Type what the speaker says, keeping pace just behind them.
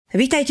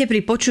Vítajte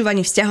pri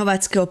počúvaní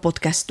vzťahováckeho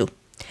podcastu.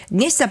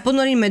 Dnes sa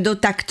ponoríme do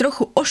tak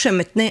trochu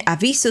ošemetnej a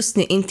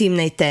výsostne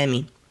intímnej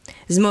témy.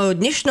 S mojou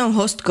dnešnou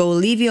hostkou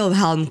Líviou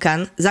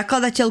Halmkan,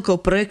 zakladateľkou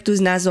projektu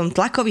s názvom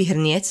Tlakový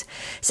hrniec,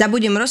 sa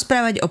budem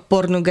rozprávať o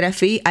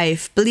pornografii a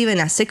jej vplyve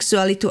na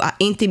sexualitu a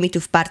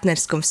intimitu v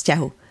partnerskom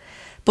vzťahu.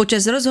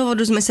 Počas rozhovoru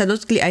sme sa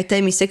dotkli aj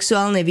témy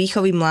sexuálnej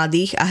výchovy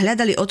mladých a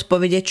hľadali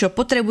odpovede, čo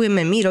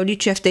potrebujeme my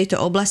rodičia v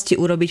tejto oblasti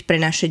urobiť pre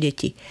naše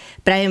deti.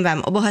 Prajem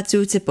vám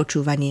obohacujúce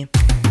počúvanie.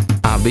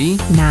 Aby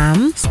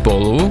nám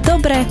spolu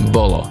dobre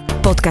bolo.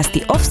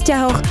 Podcasty o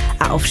vzťahoch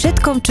a o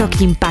všetkom, čo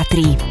k nim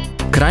patrí.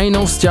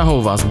 Krajinou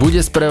vzťahov vás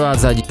bude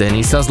sprevádzať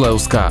Denisa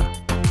Zlevská.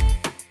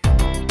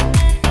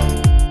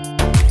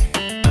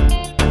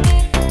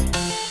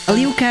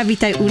 Lívka,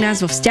 vítaj u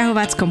nás vo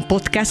vzťahováckom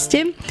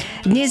podcaste.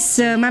 Dnes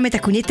máme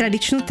takú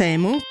netradičnú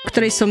tému,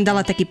 ktorej som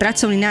dala taký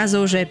pracovný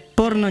názov, že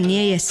porno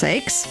nie je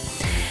sex.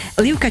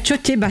 Lívka, čo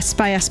teba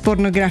spája s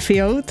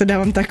pornografiou? To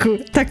dávam takú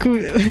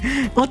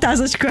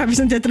otázočku, aby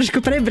som ťa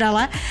trošku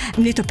prebrala.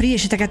 Mne to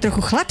príde, že taká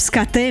trochu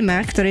chlapská téma,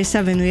 ktorej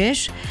sa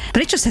venuješ.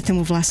 Prečo sa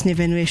tomu vlastne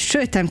venuješ? Čo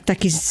je tam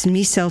taký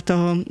zmysel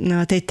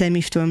tej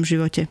témy v tvojom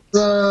živote? S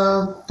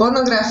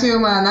pornografiou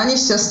ma na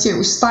nešťastie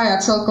už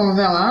spája celkom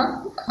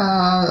veľa. A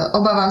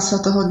obávam sa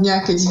toho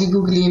dňa, keď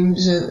vygooglím,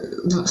 že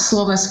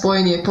slovné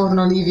spojenie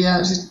porno Lívia,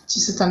 že či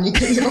sa tam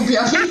niekedy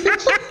objaví.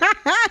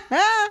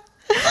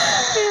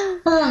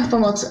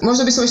 Pomoc.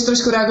 Možno by som ešte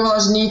trošku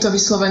reagovala, že nie je to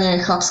vyslovene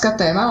chlapská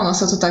téma, ona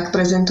sa to tak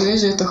prezentuje,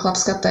 že je to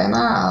chlapská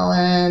téma, ale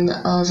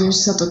viem,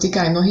 že sa to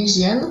týka aj mnohých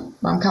žien.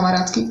 Mám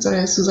kamarátky,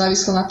 ktoré sú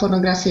závislé na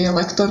pornografii,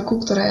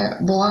 lektorku, ktorá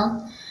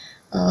bola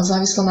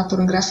závislá na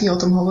pornografii, o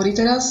tom hovorí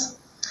teraz.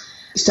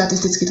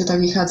 Štatisticky to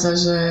tak vychádza,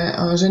 že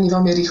ženy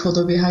veľmi rýchlo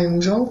dobiehajú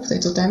mužov v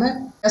tejto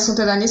téme. Ja som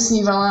teda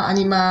nesnívala,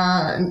 ani ma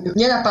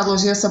nenapadlo,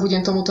 že ja sa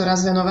budem tomuto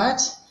raz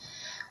venovať.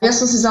 Ja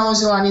som si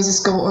založila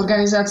neziskovú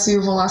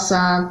organizáciu, volá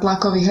sa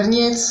Tlakový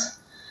hrniec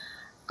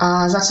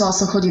a začala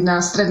som chodiť na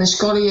stredné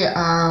školy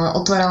a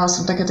otvárala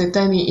som také tej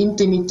témy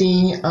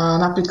intimity,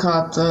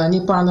 napríklad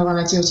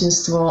neplánované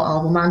tehotenstvo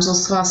alebo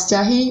manželstva,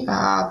 vzťahy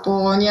a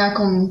po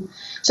nejakom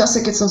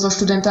čase, keď som so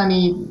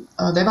študentami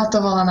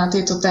debatovala na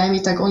tieto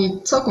témy, tak oni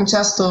celkom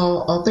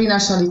často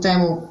prinášali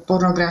tému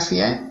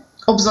pornografie.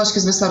 Obzvlášť,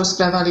 keď sme sa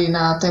rozprávali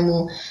na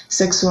tému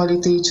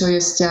sexuality, čo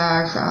je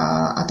vzťah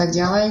a tak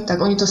ďalej,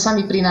 tak oni to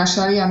sami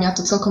prinášali a mňa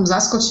to celkom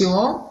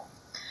zaskočilo.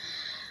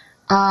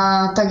 A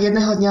tak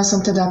jedného dňa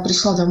som teda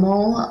prišla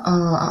domov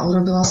a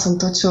urobila som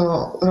to, čo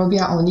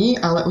robia oni,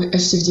 ale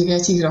ešte v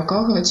 9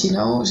 rokoch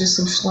väčšinou, že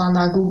som šla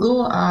na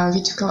Google a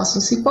vyťukala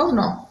som si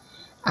porno.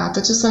 A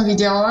to, čo som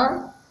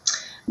videla,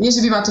 nie,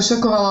 že by ma to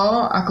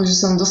šokovalo, akože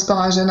som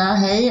dospelá žena,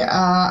 hej,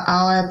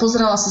 ale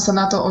pozerala som sa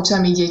na to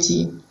očami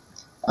detí.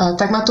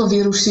 Tak ma to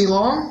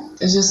vyrušilo,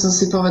 že som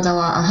si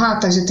povedala, aha,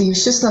 takže tí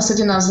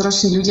 16-17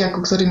 roční ľudia, ku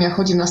ktorým ja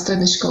chodím na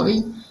stredné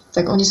školy,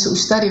 tak oni sú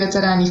už starí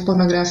veteráni v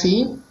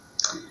pornografii,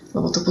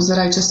 lebo to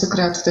pozerajú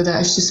častokrát teda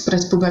ešte z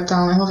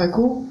predpubertálneho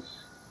veku.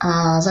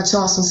 A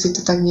začala som si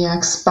to tak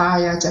nejak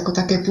spájať ako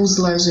také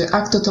puzzle, že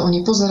ak toto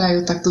oni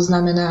pozerajú, tak to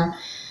znamená,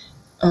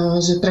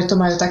 že preto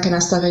majú také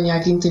nastavenia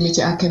k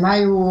intimite, aké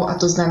majú, a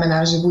to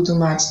znamená, že budú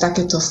mať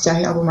takéto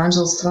vzťahy alebo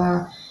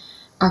manželstvá,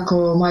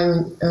 ako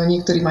majú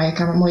niektorí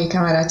moji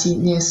kamaráti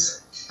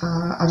dnes.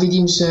 A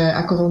vidím, že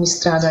ako veľmi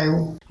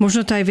strádajú.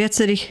 Možno to aj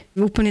viacerých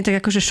úplne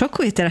tak akože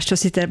šokuje teraz, čo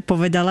si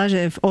povedala,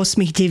 že v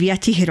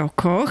 8-9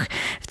 rokoch,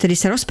 vtedy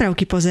sa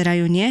rozprávky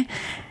pozerajú, nie?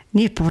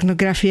 Nie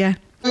pornografia.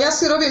 Ja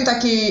si robím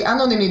taký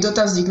anonymný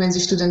dotazník medzi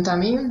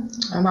študentami.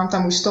 Mám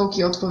tam už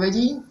stovky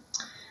odpovedí.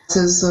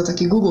 Cez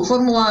taký Google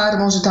formulár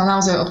môžu tam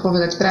naozaj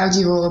odpovedať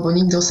pravdivo, lebo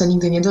nikto sa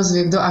nikdy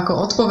nedozvie, kto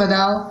ako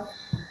odpovedal.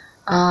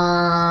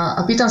 A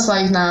pýtam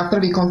sa ich na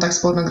prvý kontakt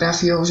s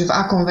pornografiou, že v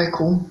akom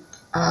veku.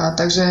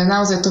 Takže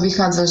naozaj to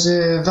vychádza, že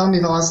veľmi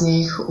veľa z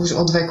nich už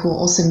od veku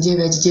 8,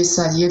 9, 10,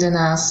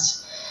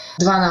 11,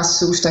 12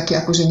 sú už takí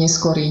akože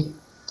neskorí.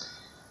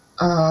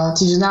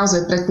 Čiže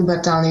naozaj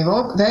predpubertálny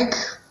vek.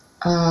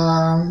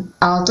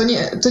 Ale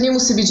to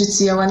nemusí byť, že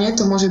cieľene,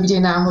 to môže byť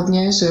aj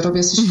náhodne, že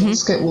robia si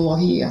školské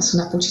úlohy a sú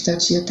na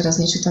počítači a teraz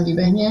niečo tam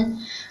vybehne.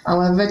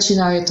 Ale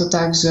väčšina je to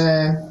tak,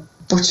 že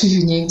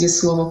počujú niekde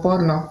slovo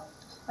porno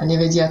a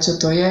nevedia, čo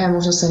to je,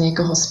 možno sa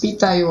niekoho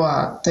spýtajú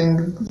a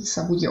ten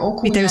sa bude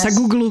okúňať. Pýtajú sa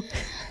Google.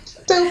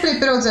 To je úplne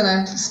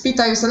prirodzené.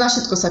 Spýtajú sa, na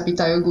všetko sa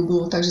pýtajú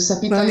Google, takže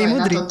sa pýtajú aj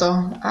na toto.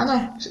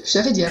 Áno,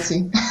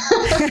 vševediaci.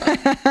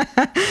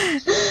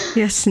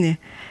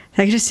 Jasne.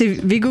 Takže si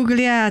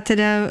vygooglia a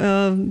teda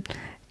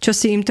čo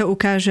si im to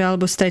ukáže,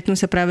 alebo stretnú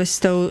sa práve s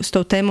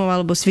tou témou,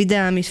 alebo s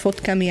videami, s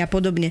fotkami a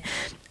podobne.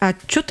 A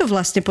čo to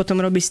vlastne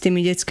potom robí s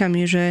tými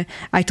deckami, že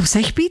aj to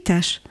sa ich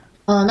pýtaš?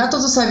 Na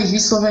toto sa ich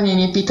vyslovene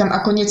nepýtam,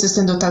 ako nie cez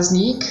ten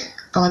dotazník,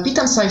 ale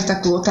pýtam sa ich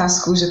takú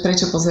otázku, že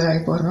prečo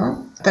pozerajú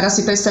porno. Teraz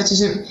si predstavte,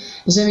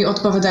 že mi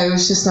odpovedajú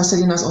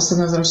 16, 17,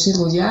 18 roční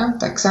ľudia,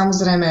 tak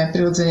samozrejme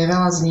prirodzene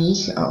veľa z nich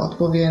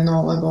odpovie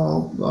no,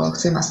 lebo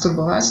chce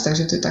masturbovať,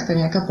 takže to je taká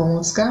nejaká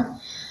pomôcka.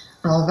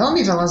 Ale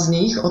veľmi veľa z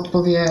nich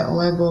odpovie,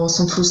 lebo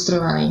som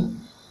frustrovaný.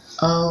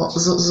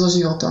 so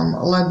životom,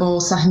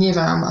 lebo sa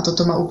hnevám a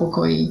toto ma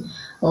upokojí,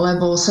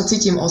 lebo sa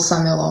cítim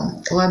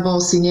osamelo, lebo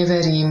si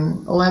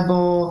neverím,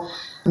 lebo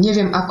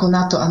neviem ako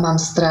na to a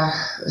mám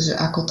strach, že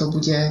ako to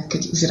bude,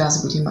 keď už raz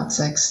budem mať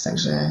sex,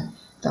 takže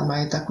tam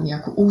aj takú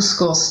nejakú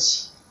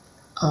úzkosť.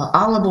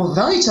 Alebo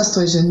veľmi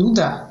často je, že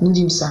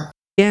nudím sa.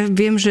 Ja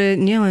viem, že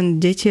nielen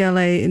deti, ale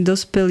aj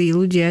dospelí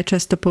ľudia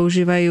často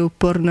používajú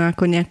porno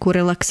ako nejakú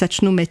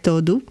relaxačnú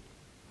metódu.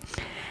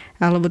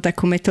 Alebo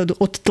takú metódu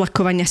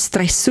odtlakovania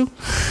stresu.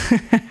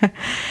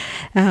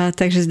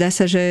 Takže zdá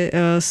sa, že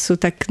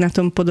sú tak na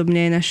tom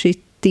podobne aj naši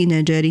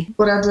tínedžeri.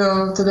 Porad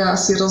teda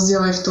asi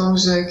rozdiel je v tom,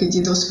 že keď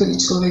je dospelý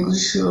človek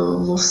už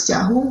vo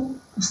vzťahu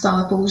a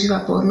stále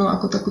používa porno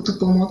ako takúto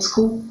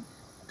pomôcku,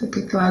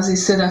 také kvázi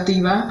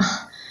sedatíva,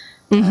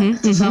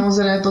 to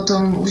samozrejme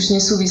potom už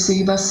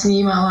nesúvisí iba s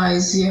ním, ale aj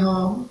s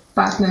jeho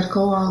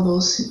partnerkou alebo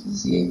s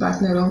jej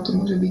partnerom, to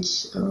môže byť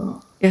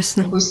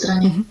na oboj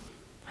strane.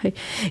 Hej.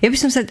 Ja by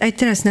som sa aj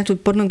teraz na tú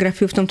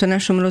pornografiu v tomto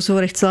našom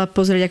rozhovore chcela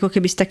pozrieť ako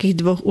keby z takých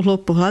dvoch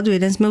uhlov pohľadu.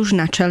 Jeden sme už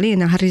načali,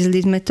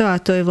 nahryzli sme to a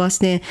to je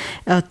vlastne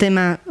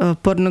téma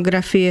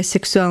pornografie,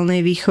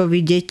 sexuálnej výchovy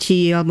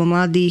detí alebo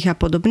mladých a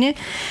podobne.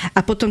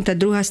 A potom tá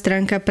druhá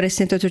stránka,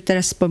 presne to, čo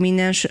teraz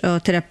spomínaš,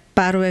 teda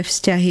párové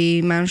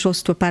vzťahy,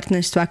 manželstvo,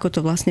 partnerstvo, ako to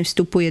vlastne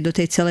vstupuje do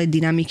tej celej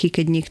dynamiky,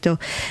 keď niekto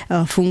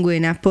funguje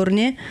na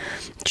porne.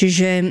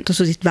 Čiže to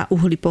sú tie dva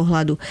uhly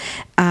pohľadu.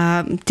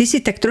 A ty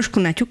si tak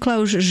trošku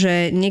naťukla už,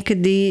 že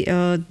niekedy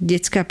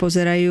decká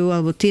pozerajú,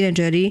 alebo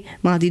tínedžeri,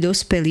 mladí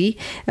dospelí,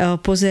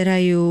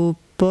 pozerajú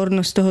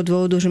porno z toho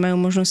dôvodu, že majú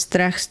možno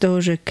strach z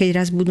toho, že keď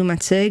raz budú mať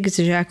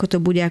sex, že ako to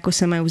bude, ako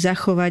sa majú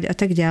zachovať a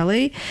tak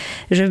ďalej.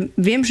 Že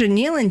viem, že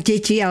nielen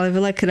deti, ale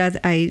veľakrát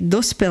aj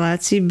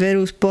dospeláci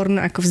berú porno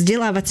ako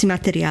vzdelávací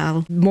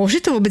materiál. Môže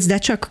to vôbec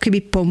dačo ako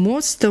keby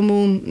pomôcť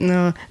tomu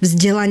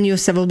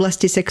vzdelaniu sa v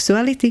oblasti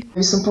sexuality?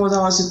 By som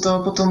povedala, že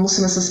to potom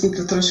musíme sa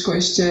spýtať trošku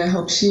ešte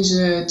hlbšie,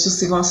 že čo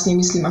si vlastne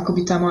myslím, ako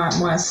by tá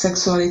moja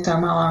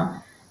sexualita mala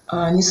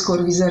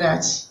neskôr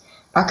vyzerať.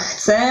 Ak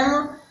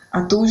chcem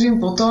a túžim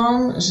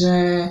potom,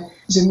 že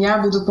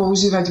mňa budú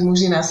používať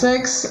muži na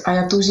sex a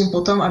ja túžim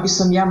potom, aby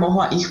som ja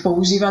mohla ich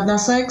používať na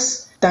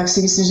sex, tak si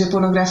myslím, že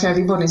pornografia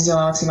je výborný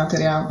vzdelávací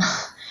materiál.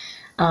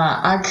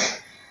 A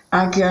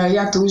ak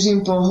ja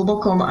túžim po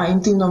hlbokom a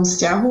intimnom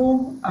vzťahu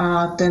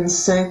a ten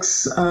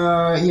sex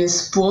je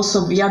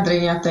spôsob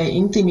vyjadrenia tej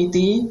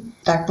intimity,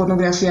 tak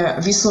pornografia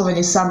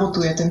vyslovene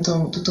sabotuje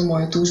túto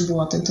moju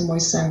túžbu a tento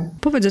môj sen.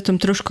 Povedz o tom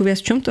trošku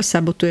viac, čom to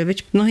sabotuje?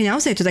 Veď mnohí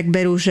naozaj to tak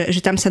berú,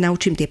 že tam sa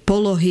naučím tie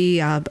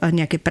polohy a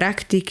nejaké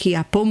praktiky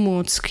a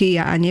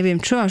pomôcky a neviem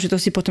čo, a že to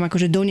si potom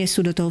akože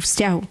donesú do toho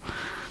vzťahu.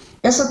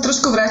 Ja sa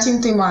trošku vrátim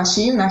tým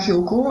mladším na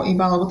chvíľku,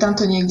 iba lebo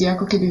tamto niekde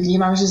ako keby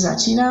vnímam, že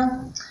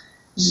začína.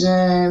 Že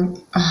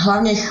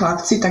hlavne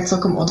chlapci tak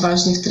celkom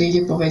odvážne v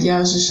triede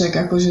povedia, že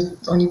však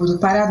akože oni budú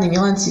parádni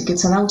milenci, keď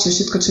sa naučia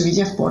všetko, čo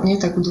vidia v porne,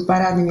 tak budú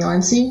parádni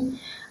milenci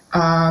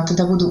a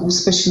teda budú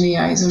úspešní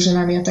aj so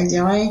ženami a tak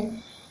ďalej.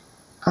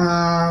 A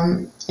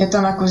ja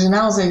tam akože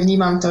naozaj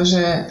vnímam to,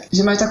 že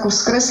majú takú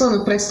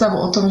skreslenú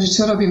predstavu o tom, že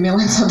čo robí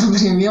milenca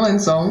dobrým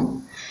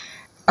milencom.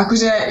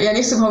 Akože ja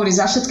nechcem hovoriť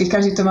za všetkých,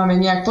 každý to máme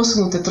nejak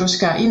posunuté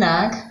troška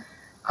inak,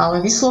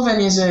 ale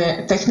vyslovene,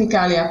 že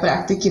technikály a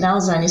praktiky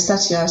naozaj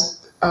nestačia.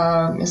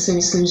 Ja si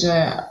myslím, že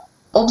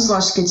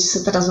obzvlášť keď sa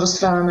teraz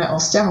rozprávame o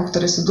vzťahoch,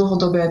 ktoré sú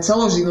dlhodobé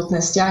celoživotné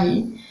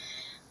vzťahy,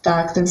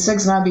 tak ten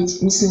sex má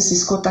byť, myslím si,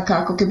 skôr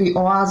taká ako keby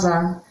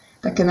oáza,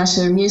 také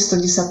naše miesto,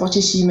 kde sa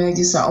potešíme,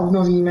 kde sa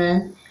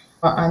obnovíme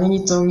a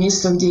není to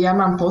miesto, kde ja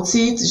mám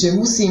pocit, že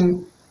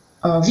musím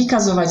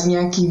vykazovať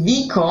nejaký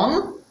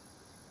výkon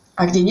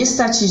a kde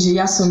nestačí, že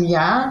ja som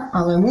ja,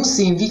 ale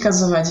musím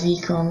vykazovať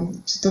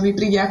výkon. Čiže to mi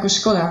príde ako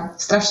škoda,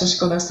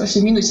 strašne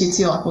minútie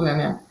cieľa podľa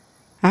mňa.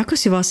 A ako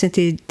si vlastne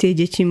tie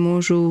deti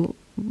môžu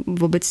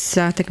vôbec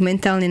sa tak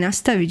mentálne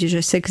nastaviť,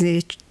 že sex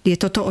je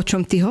toto, o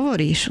čom ty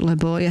hovoríš?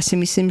 Lebo ja si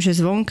myslím, že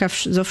zvonka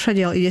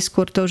zovšadiaľ ide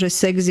skôr to, že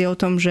sex je o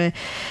tom, že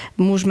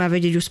muž má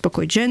vedieť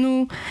uspokojiť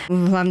ženu,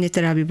 hlavne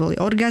teda, aby boli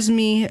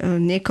orgazmy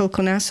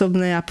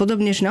niekoľkonásobné a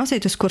podobne, že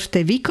naozaj to skôr v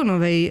tej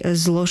výkonovej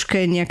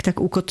zložke nejak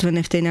tak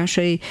ukotvené v tej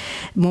našej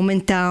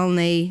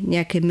momentálnej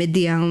nejakej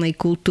mediálnej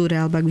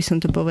kultúre, alebo ak by som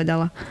to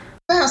povedala.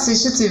 Asi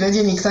všetci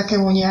vedení k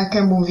takému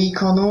nejakému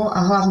výkonu a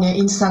hlavne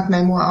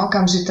instantnému a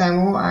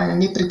okamžitému a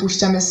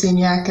nepripúšťame si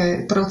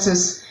nejaký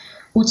proces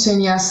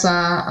učenia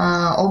sa a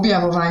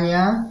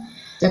objavovania.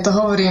 Ja to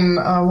hovorím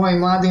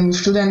mojim mladým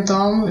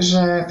študentom,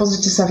 že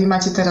pozrite sa, vy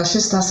máte teraz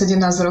 16-17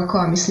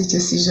 rokov a myslíte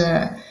si,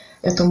 že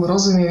ja tomu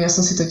rozumiem, ja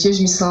som si to tiež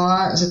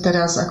myslela, že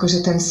teraz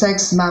akože ten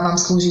sex má vám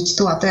slúžiť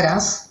tu a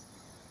teraz.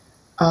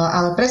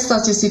 Ale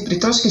predstavte si, pri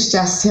troške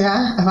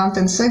šťastia vám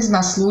ten sex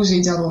má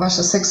slúžiť, alebo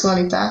vaša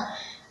sexualita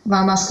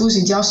vám má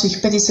slúžiť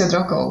ďalších 50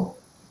 rokov.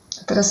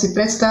 A teraz si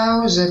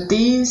predstav, že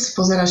ty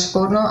pozeráš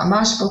porno a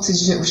máš pocit,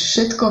 že už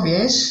všetko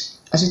vieš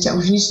a že ťa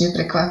už nič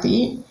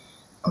neprekvapí.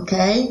 OK,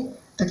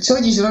 tak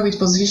čo ideš robiť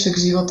po zvyšok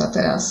života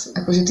teraz?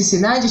 Akože ty si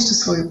nájdeš tú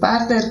svoju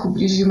partnerku,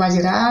 budeš ju mať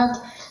rád,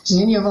 že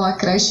nie je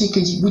oveľa krajší,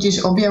 keď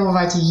budeš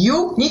objavovať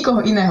ju, nikoho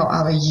iného,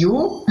 ale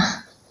ju,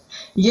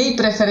 jej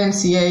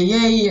preferencie,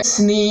 jej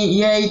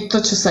sny, jej to,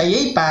 čo sa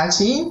jej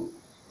páči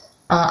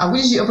a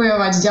budeš jej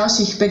objavovať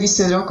ďalších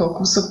 50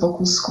 rokov kúsok po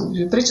kúsku.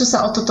 Že prečo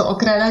sa o toto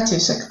okrádate?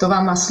 Však to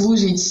vám má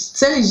slúžiť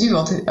celý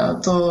život.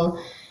 To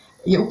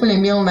je úplne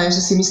mylné, že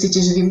si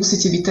myslíte, že vy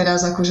musíte byť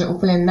teraz akože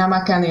úplne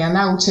namakaní a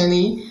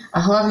naučení a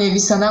hlavne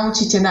vy sa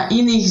naučíte na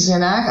iných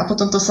ženách a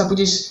potom to sa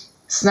budeš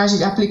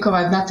snažiť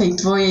aplikovať na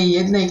tej tvojej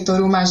jednej,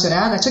 ktorú máš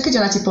rád. A čo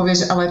keď ona ti povie,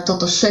 že ale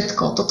toto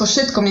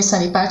všetko mne sa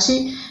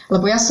nepáči,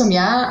 lebo ja som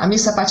ja a mne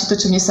sa páči to,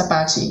 čo mne sa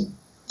páči.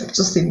 Tak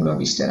čo s tým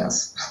urobíš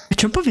teraz?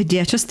 Čo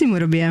povedia? Čo s tým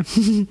urobia?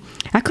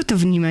 Ako to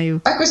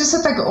vnímajú? Akože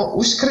sa tak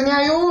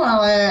uškrňajú,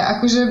 ale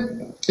akože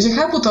že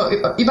chápu to.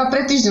 Iba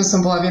pred týždňom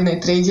som bola v jednej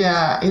triede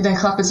a jeden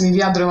chlapec mi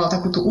vyjadroval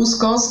takú tú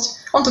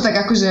úzkosť. On to tak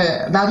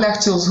akože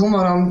nadľahčil s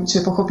humorom, čo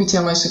je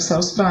pochopiteľné, však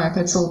sa rozprávame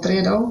pred celou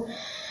triedou.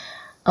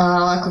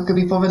 Ale ako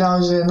keby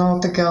povedal, že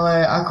no tak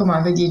ale ako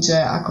mám vedieť, že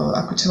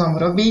ako čo mám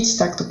robiť,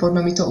 tak to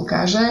porno mi to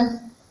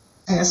ukáže.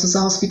 A ja som sa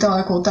ho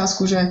spýtala takú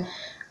otázku, že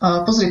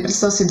pozri,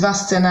 predstav si dva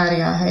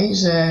scenária,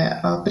 hej, že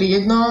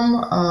pri jednom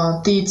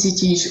ty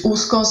cítiš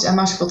úzkosť a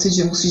máš pocit,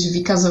 že musíš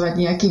vykazovať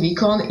nejaký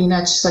výkon,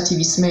 ináč sa ti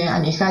vysmeje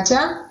a nechá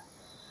ťa.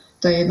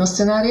 To je jedno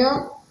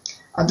scenário.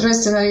 A druhé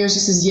scenário,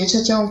 že si s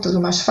dievčaťom, ktorú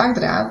máš fakt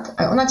rád,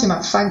 a ona ťa má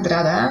fakt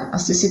rada a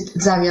ste si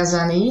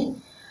zaviazaní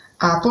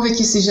a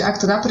poviete si, že ak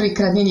to na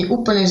prvýkrát není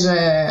úplne, že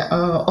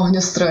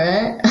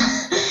ohňostroje,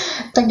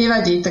 tak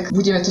nevadí, tak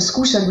budeme to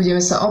skúšať, budeme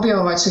sa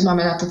objavovať, že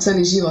máme na to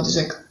celý život,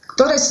 že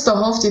ktoré z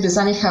toho v tebe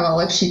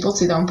zanecháva lepší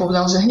pocit a on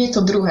povedal, že hneď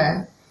to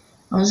druhé.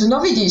 A on že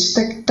no vidíš,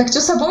 tak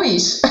čo sa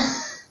bojíš?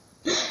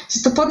 Že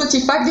to porno ti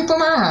fakt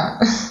nepomáha.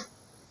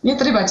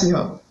 Netreba ti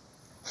ho.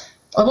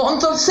 Lebo on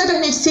to v sebe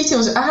hneď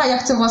cítil, že aha, ja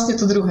chcem vlastne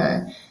to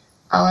druhé.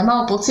 Ale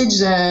mal pocit,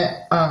 že,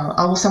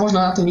 alebo sa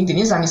možno na to nikdy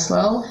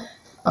nezamyslel,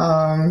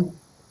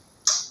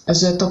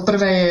 že to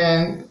prvé je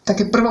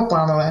také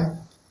prvoplánové.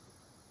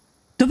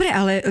 Dobre,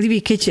 ale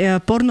Lívi, keď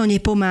porno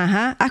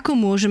nepomáha, ako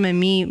môžeme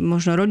my,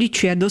 možno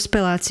rodičia,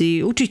 dospeláci,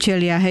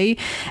 učitelia, hej,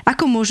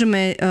 ako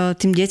môžeme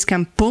tým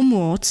deckám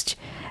pomôcť,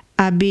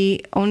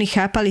 aby oni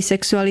chápali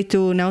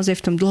sexualitu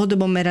naozaj v tom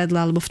dlhodobom meradle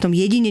alebo v tom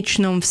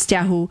jedinečnom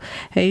vzťahu,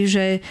 hej,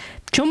 že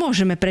čo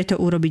môžeme preto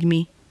urobiť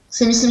my?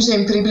 Si myslím, že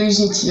im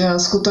priblížiť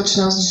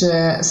skutočnosť, že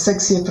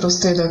sex je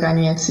prostriedok a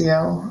nie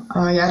cieľ.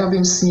 Ja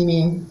robím s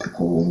nimi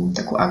takú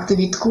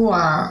aktivitku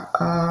a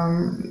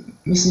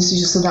myslím si,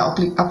 že sa dá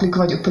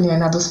aplikovať úplne aj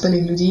na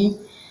dospelých ľudí,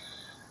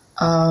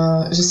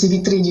 že si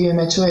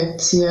vytriedujeme, čo je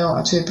cieľ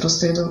a čo je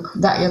prostriedok.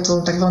 Ja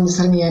to tak veľmi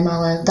zhrniem,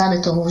 ale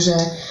dáme tomu, že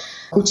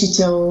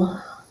učiteľ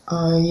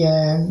je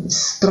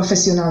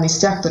profesionálny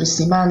vzťah, ktorý s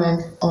ním máme,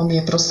 on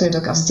je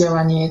prostriedok a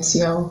vzdelanie je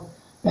cieľ.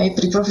 Hej,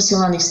 pri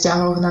profesionálnych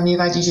vzťahoch nám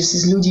nevadí, že si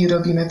z ľudí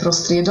robíme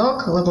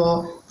prostriedok,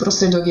 lebo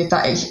prostriedok je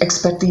tá ich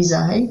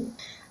expertíza. Hej?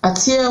 A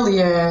cieľ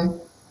je,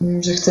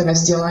 že chceme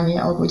vzdelanie,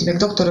 alebo ideme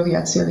k doktorovi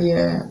a cieľ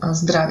je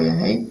zdravie.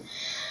 Hej?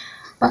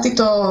 A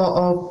títo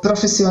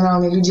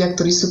profesionálni ľudia,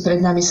 ktorí sú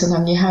pred nami, sa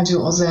nám nehádžu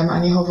o zem a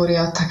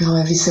nehovoria, tak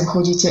ale vy sem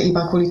chodíte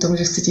iba kvôli tomu,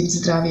 že chcete byť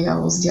zdraví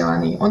alebo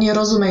vzdelaní. Oni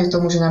rozumejú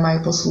tomu, že nám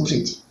majú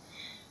poslúžiť.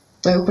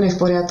 To je úplne v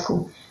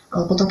poriadku.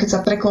 Ale potom, keď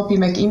sa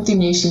preklopíme k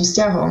intimnejším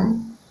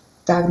vzťahom,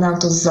 tak nám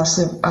to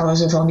zase ale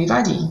že veľmi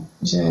vadí,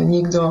 že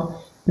niekto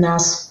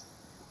nás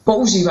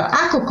používa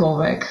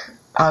akokoľvek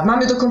a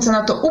máme dokonca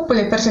na to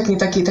úplne perfektný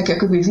taký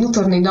akoby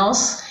vnútorný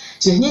nos,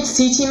 že my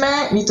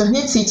to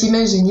hneď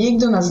cítime, že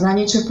niekto nás na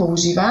niečo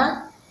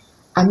používa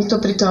a my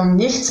to pritom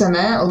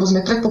nechceme, lebo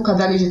sme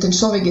predpokladali, že ten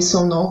človek je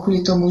so mnou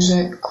kvôli tomu,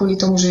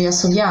 že ja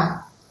som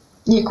ja.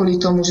 Nie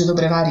kvôli tomu, že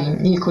dobre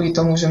varím, nie kvôli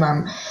tomu, že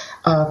mám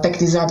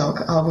pekný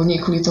zadok, alebo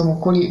nie kvôli tomu,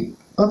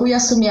 lebo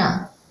ja som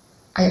ja.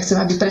 A ja chcem,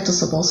 aby preto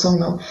sa bol so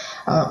mnou.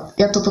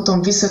 Ja to potom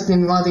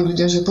vysvetlím mladým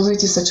ľuďom, že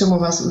pozrite sa, čomu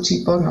vás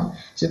učí porno.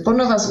 Že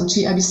porno vás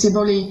učí, aby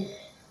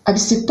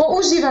ste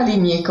používali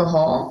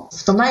niekoho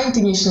v tom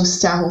najintimnejšom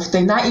vzťahu, v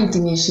tej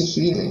najintimnejšej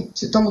chvíli.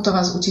 Že tomuto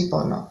vás učí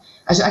porno.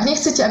 A že ak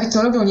nechcete, aby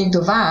to robil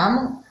niekto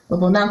vám,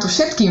 lebo nám to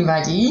všetkým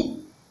vadí,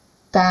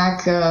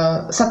 tak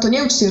sa to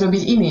neučte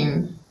robiť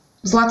iným.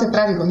 Zlaté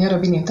pravidlo,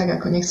 nerob iným tak,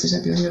 ako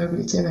nechceš, aby oni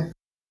robili tebe.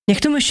 Nech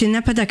tomu ešte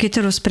napadá, keď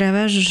to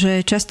rozprávaš,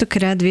 že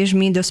častokrát, vieš,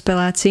 my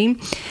dospeláci,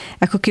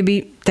 ako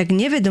keby tak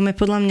nevedome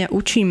podľa mňa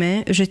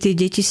učíme, že tie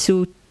deti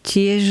sú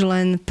tiež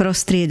len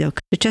prostriedok.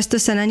 Často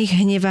sa na nich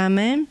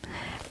hneváme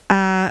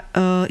a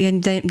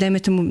dajme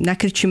tomu,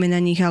 nakričíme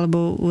na nich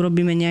alebo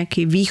urobíme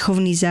nejaký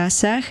výchovný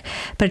zásah,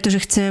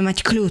 pretože chceme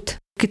mať kľud.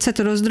 Keď sa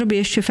to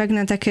rozdrobí ešte fakt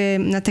na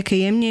také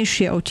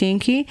jemnejšie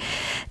otienky,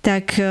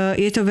 tak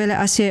je to veľa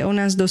asi aj o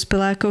nás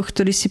dospelákoch,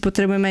 ktorí si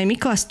potrebujeme aj my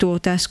klasť tú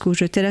otázku,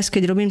 že teraz,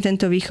 keď robím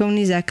tento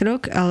výchovný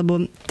zákrok,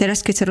 alebo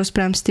teraz, keď sa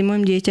rozprávam s tým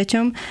mojim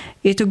dieťaťom,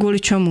 je to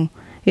kvôli čomu?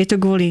 Je to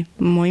kvôli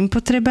mojim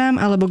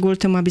potrebám, alebo kvôli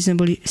tomu, aby sme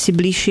boli si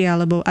bližšie,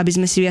 alebo aby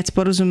sme si viac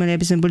porozumeli,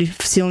 aby sme boli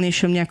v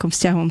silnejšom nejakom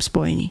vzťahovom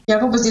spojení?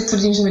 Ja vôbec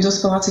netvrdím, že my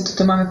dospeláci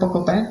toto máme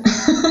pokope.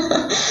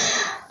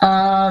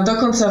 A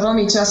dokonca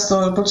veľmi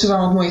často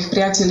počúvam od mojich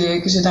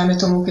priateliek, že dajme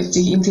tomu, keď v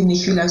tých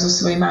intimných chvíľach so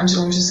svojím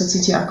manželom, že sa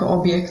cítia ako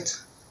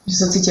objekt, že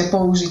sa cítia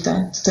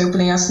použité. To je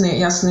úplne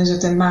jasné, že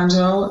ten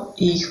manžel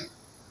ich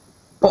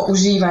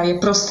používa,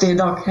 je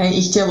prostriedok, hej,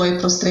 ich telo je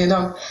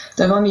prostriedok. To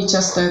je veľmi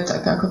časté,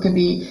 tak ako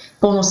keby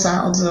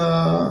ponosa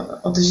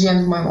od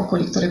žien v mojom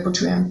okolí, ktoré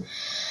počujem.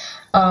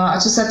 A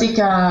čo sa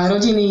týka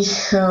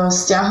rodinných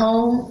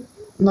vzťahov,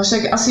 no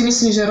však asi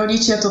myslím, že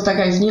rodičia to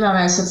tak aj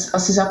vnímame,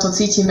 asi za to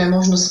cítime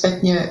možno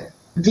spätne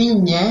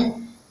vinne,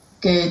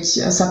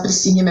 keď sa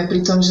pristihneme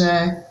pri tom, že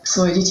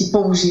svoje deti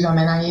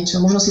používame na niečo.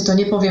 Možno si to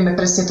nepovieme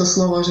presne to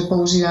slovo, že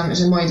používame,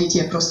 že moje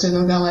deti je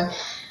prostriedok, ale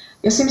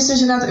ja si myslím,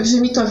 že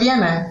my to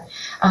vieme.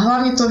 A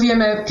hlavne to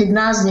vieme, keď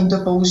nás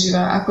niekto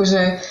používa.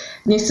 Akože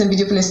nechcem byť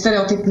úplne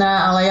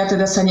stereotypná, ale ja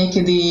teda sa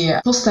niekedy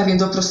postavím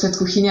do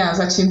prostriedku kuchyne a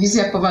začnem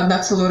vyziapovať na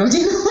celú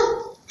rodinu.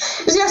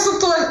 Že ja som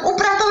tu len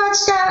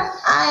upratovačka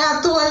a ja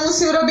tu len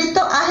musím robiť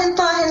to a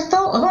hento.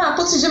 Lebo mám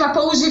pocit, že ma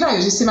používajú,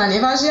 že si ma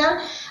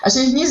nevážia a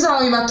že ich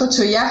nezaujíma to,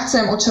 čo ja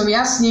chcem, o čom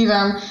ja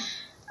snívam.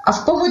 A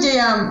v pohode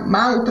ja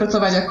mám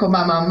upratovať ako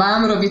mama,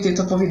 mám robiť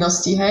tieto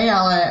povinnosti, hej,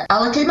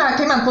 ale keď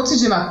mám pocit,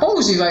 že ma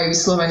používajú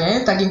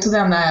vyslovene, tak im to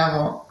dám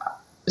najavo.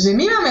 Že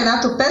my máme na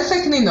to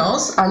perfektný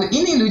nos, ale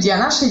iní ľudia,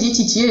 naše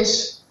deti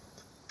tiež.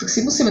 Tak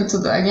si musíme to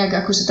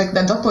nejak akože tak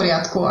dať do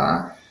poriadku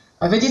a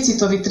vedieť si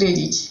to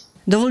vytriediť.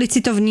 Dovoliť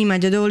si to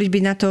vnímať a dovoliť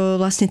byť na to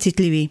vlastne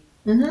citlivý.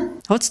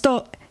 Hoď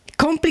to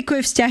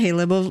komplikuje vzťahy,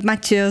 lebo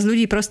mať z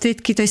ľudí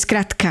prostriedky, to je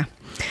skratka.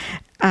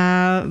 A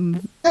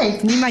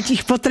vnímať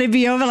ich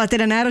potreby je oveľa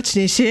teda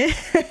náročnejšie,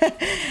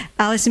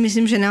 ale si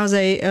myslím, že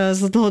naozaj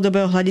z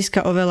dlhodobého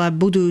hľadiska oveľa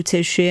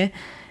budujúcejšie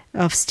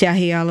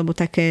vzťahy alebo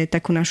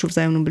takú našu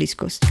vzájomnú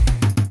blízkosť.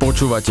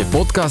 Počúvate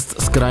podcast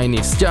z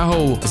krajiny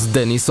vzťahov s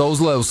Denisou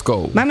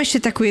Zlevskou. Mám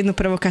ešte takú jednu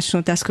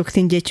provokačnú otázku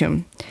k tým deťom.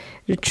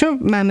 Čo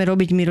máme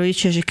robiť my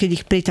rodičia, že keď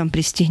ich pritom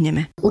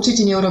pristihneme?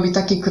 Určite neurobiť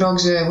taký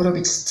krok, že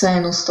urobiť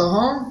scénu z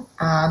toho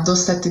a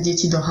dostať tie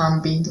deti do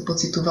hanby, do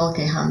pocitu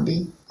veľkej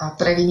hanby a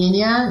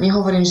previnenia.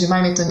 Nehovorím, že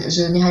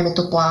nechajme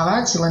to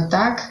plávať len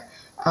tak,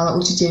 ale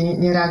určite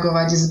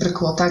nereagovať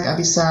zbrklo tak,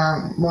 aby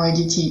sa moje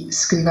deti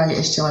skrývali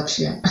ešte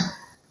lepšie.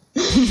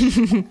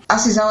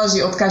 Asi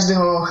záleží od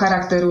každého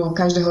charakteru,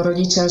 každého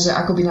rodiča, že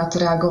ako by na to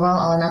reagoval,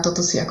 ale na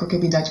toto si ako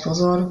keby dať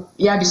pozor.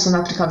 Ja by som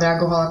napríklad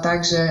reagovala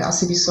tak, že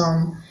asi by som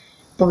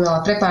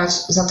povedala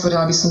prepáč,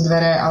 zatvorila by som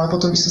dvere, ale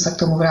potom by som sa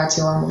k tomu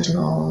vrátila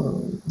možno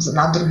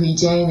na druhý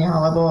deň,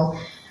 alebo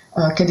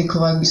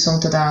kedykoľvek by som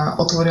teda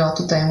otvorila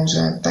tú tému,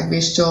 že tak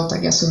vieš čo,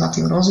 tak ja som nad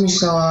tým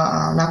rozmýšľala a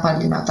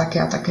napadli ma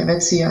také a také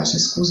veci a že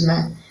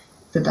skúsme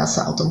teda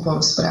sa o tom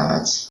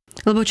porozprávať.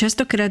 Lebo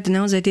častokrát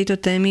naozaj tieto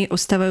témy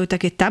ostávajú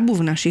také tabu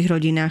v našich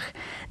rodinách.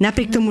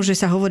 Napriek tomu, že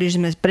sa hovorí,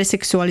 že sme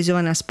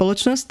presexualizovaná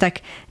spoločnosť,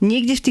 tak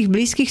niekde v tých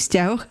blízkych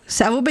vzťahoch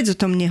sa vôbec o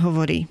tom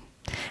nehovorí.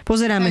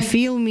 Pozeráme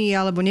filmy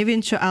alebo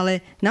neviem čo,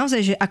 ale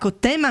naozaj, že ako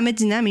téma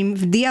medzi nami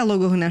v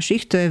dialogoch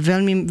našich, to je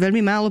veľmi,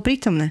 veľmi málo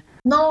prítomné.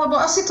 No, lebo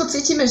asi to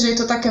cítime, že je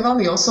to také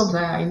veľmi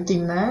osobné a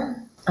intimné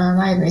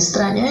na jednej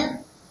strane,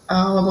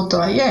 lebo to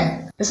aj je.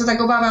 Ja sa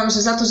tak obávam,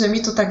 že za to, že my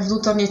to tak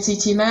vnútorne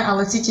cítime,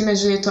 ale cítime,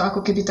 že je to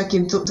ako keby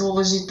taký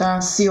dôležitá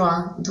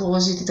sila,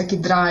 dôležitý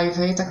taký drive,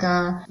 hej,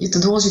 je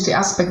to dôležitý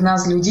aspekt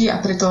nás ľudí a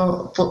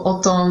preto o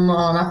tom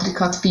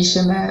napríklad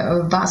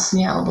píšeme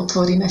básne alebo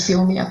tvoríme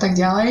filmy a tak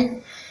ďalej.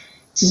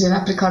 Čiže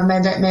napríklad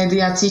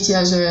médiá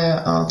cítia, že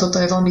toto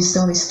je veľmi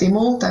silný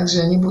stimul,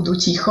 takže nebudú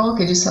ticho,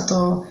 keďže sa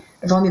to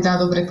veľmi dá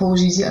dobre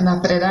použiť na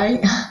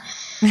predaj.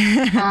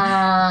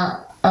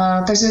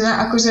 Takže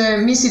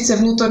akože my síce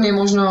vnútorne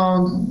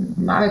možno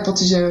máme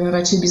pocit, že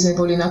radšej by sme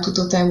boli na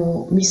túto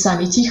tému my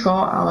sami ticho,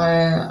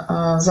 ale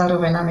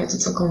zároveň nám je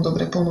to celkom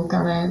dobre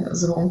ponúkané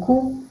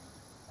zvonku.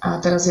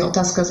 A teraz je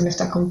otázka, sme v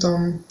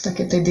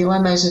takej tej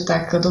dileme, že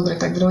tak dobre,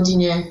 tak v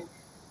rodine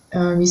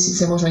my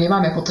síce možno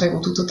nemáme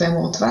potrebu túto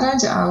tému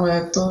otvárať,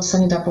 ale to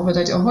sa nedá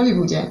povedať o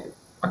Hollywoode.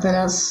 A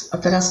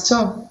teraz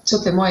čo?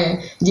 Čo tie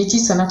moje deti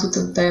sa na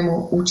túto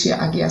tému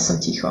učia, ak ja som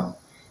ticho?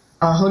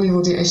 A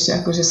Hollywood je ešte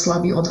akože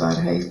slabý odvar,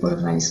 hej, v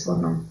porovnaní s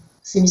pornom.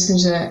 Si myslím,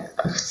 že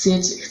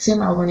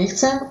chcem alebo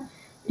nechcem,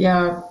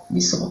 ja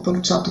by som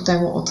odporúčala tú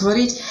tému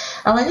otvoriť,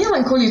 ale nie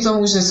len kvôli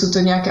tomu, že sú to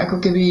nejaké ako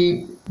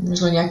keby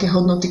možno nejaké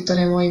hodnoty,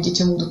 ktoré mojim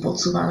deťom budú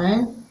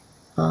podsúvané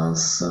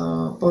z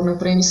porno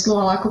priemyslu,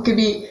 ale ako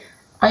keby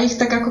a ich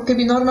tak ako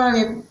keby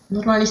normálne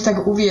ich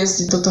tak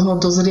uviesť do toho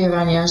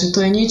dozrievania, že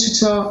to je niečo,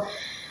 čo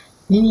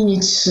není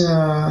nič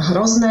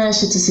hrozné,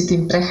 všetci si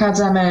tým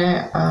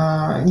prechádzame a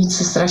nič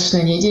sa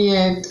strašné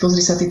nedieje.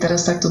 Pozri sa, ty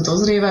teraz takto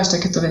dozrievaš,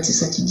 takéto veci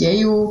sa ti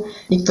dejú,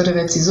 niektoré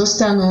veci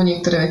zostanú,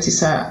 niektoré veci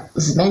sa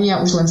zmenia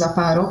už len za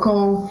pár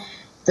rokov,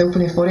 to je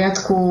úplne v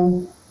poriadku.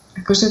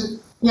 Akože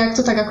nejak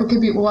to tak ako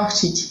keby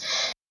uľahčiť.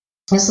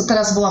 Ja som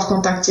teraz bola v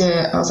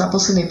kontakte za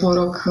posledný pol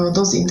rok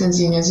dosť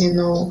intenzívne s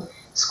jednou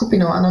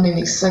skupinou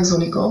anonymných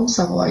sexuálnikov,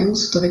 sa volajú,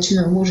 sú to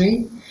väčšinou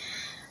muži.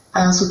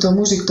 A sú to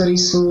muži, ktorí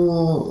sú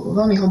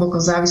veľmi hlboko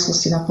v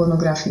závislosti na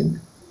pornografii.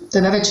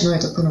 Teda väčšinou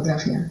je to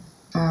pornografia.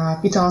 A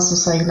pýtala som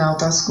sa ich na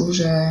otázku,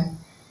 že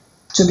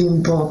čo by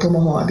im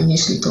pomohlo, aby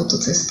nešli touto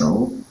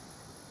cestou.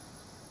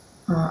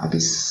 A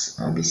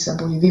aby sa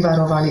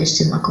vyvarovali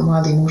ešte ako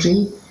mladí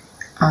muži.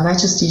 A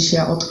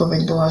najčastejšia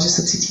odpoveď bola, že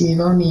sa cítili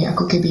veľmi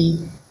ako keby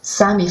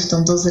sami v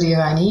tom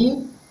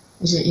dozrievaní,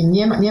 že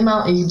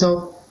nemal ich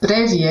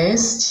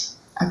previesť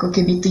ako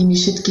keby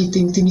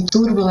tými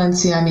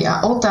turbulenciami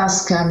a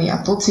otázkami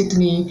a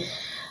pocitmi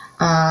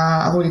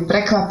a boli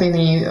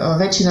prekvapení.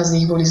 Väčšina z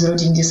nich boli z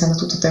rodín, kde sa na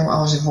túto tému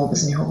ale že vôbec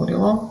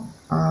nehovorilo.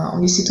 A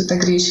oni si to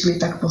tak riešili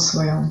tak po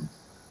svojom.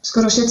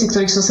 Skoro všetci,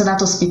 ktorých som sa na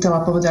to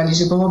spýtala, povedali,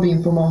 že bolo by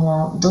im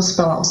pomohlo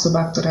dospelá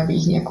osoba, ktorá by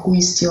ich nejak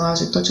uistila,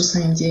 že to, čo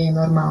sa im deje, je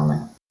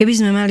normálne. Keby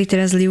sme mali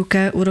teraz,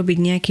 Lívka, urobiť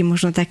nejaký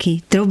možno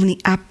taký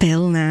drobný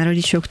apel na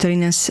rodičov, ktorí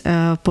nás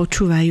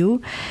počúvajú,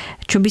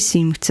 čo by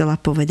si im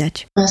chcela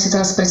povedať? Ja si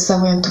teraz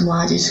predstavujem tú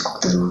mládež,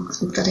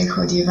 ku ktorej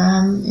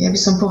chodívam. Ja by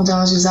som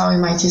povedala, že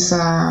zaujímajte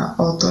sa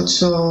o to,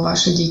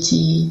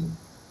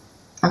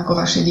 ako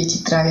vaše deti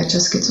trávia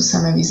čas, keď sú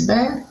samé v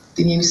izbe.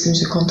 Tým nemyslím,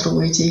 že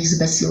kontrolujete ich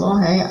zbesilo,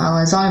 hej,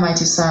 ale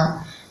zaujímajte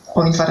sa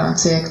o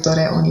informácie,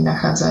 ktoré oni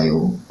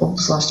nachádzajú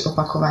obzvlášť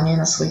opakovane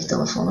na svojich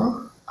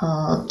telefónoch.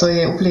 To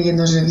je úplne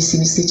jedno, že vy si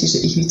myslíte,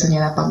 že ich by to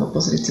nenapadlo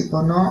pozrieť si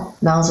porno.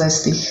 Naozaj z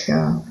tých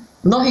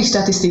mnohých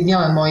štatistík,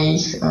 nielen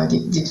mojich,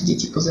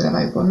 deti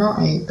pozerávajú porno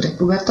aj pred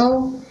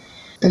pubertou.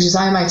 Takže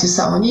zaujímajte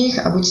sa o nich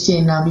a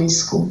buďte im na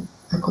blízku,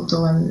 ako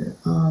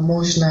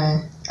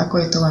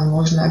je to len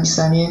možné, aby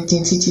sa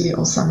necítili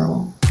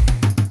osamelo.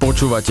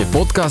 Počúvate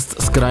podcast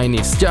z krajiny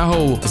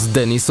vzťahov s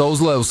Denisou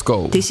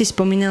Zlevskou. Ty si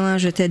spomínala,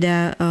 že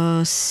teda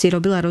si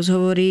robila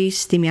rozhovory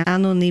s tými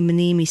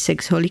anonymnými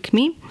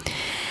sexholikmi.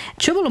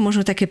 Čo bolo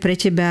možno také pre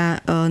teba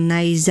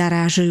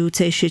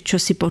najzarážajúcejšie, čo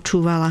si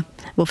počúvala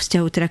vo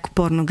vzťahu teda k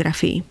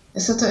pornografii?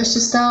 Ja sa to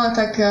ešte stále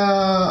tak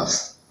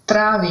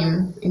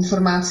trávim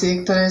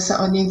informácie, ktoré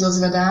sa od nich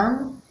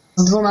dozvedám.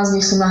 S 2 z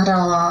nich som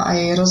nahrala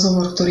aj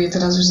rozhovor, ktorý je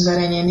teraz už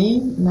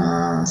zverejnený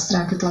na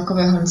stránke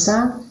Tlakového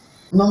hrnca.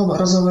 Mnoho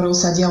rozhovorov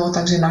sa dialo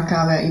takže na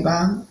káve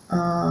iba,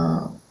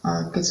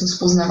 keď som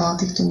spoznávala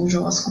týchto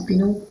mužov a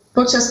skupinu.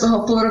 Počas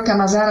toho pol roka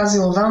ma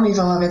zarazilo veľmi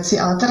veľa vecí,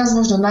 ale teraz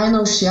možno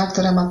najnovšia,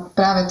 ktorá ma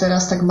práve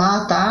teraz tak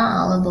máta,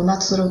 alebo nad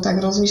ktorou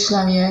tak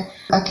rozmýšľam, je,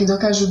 akí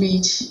dokážu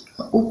byť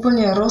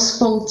úplne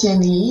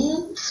rozpoltení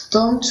v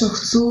tom, čo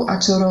chcú a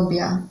čo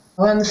robia.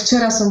 Len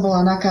včera som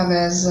bola na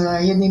káve s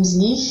jedným z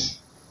nich,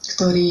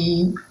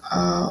 ktorý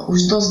už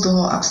dosť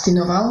dlho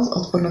abstinoval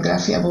od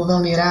pornografie a bol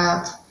veľmi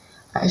rád.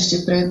 A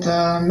ešte pred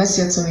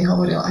mesiacom mi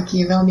hovoril,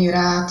 aký je veľmi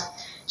rád,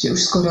 že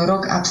už skoro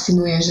rok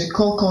abstinuje, že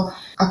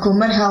ako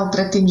mrhal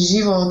predtým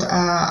život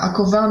a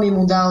ako veľmi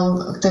mu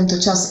dal tento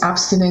čas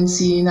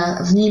abstinencii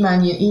na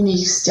vnímanie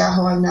iných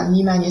vzťahov aj na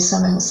vnímanie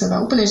samého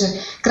seba. Úplne, že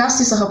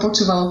krásne sa ho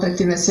počúvalo pred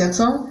tým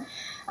mesiacom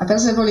a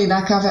teraz sme boli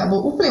na káve a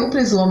bol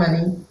úplne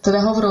zlomený.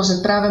 Teda hovoril, že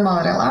práve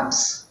mal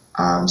relaps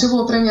a čo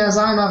bolo pre mňa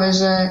zaujímavé,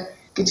 že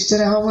keď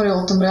včera hovoril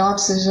o tom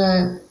relapse,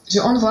 že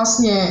on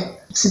vlastne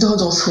si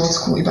dohodol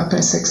schôdzku iba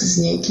pre sex s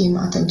niekým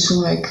a ten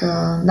človek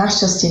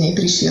našťastie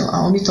neprišiel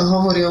a on mi to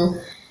hovoril,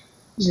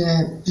 že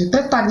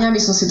pred pár dňami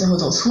som si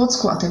dohodol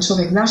schôdzku a ten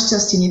človek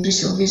našťastie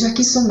neprišiel. Vieš,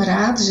 aký som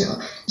rád, že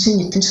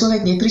ten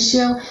človek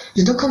neprišiel,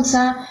 že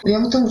dokonca ja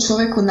mu tomu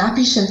človeku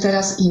napíšem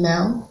teraz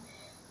e-mail,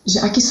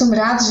 že aký som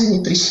rád, že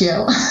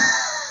neprišiel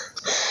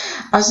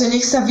a že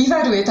nech sa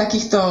vyvaruje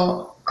takýchto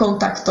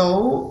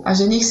kontaktov a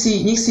že nech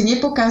si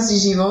nepokazí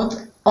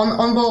život.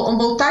 On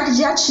bol tak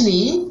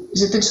vďačný,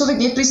 že ten človek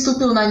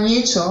nepristúpil na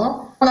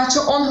niečo, na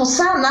čo on ho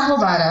sám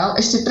nahováral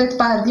ešte pred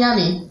pár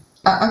dňami.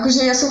 A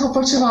akože ja som ho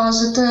počúvala,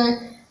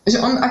 že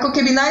on ako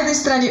keby na jednej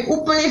strane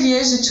úplne vie,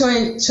 že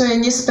čo je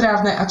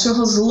nesprávne a čo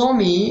ho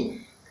zlomí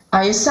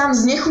a je sám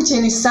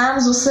znechutený sám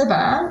zo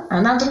seba a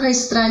na druhej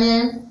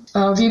strane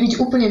vie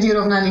byť úplne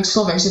vyrovnaný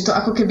človek, že to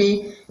ako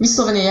keby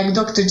vyslovene jak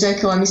Dr.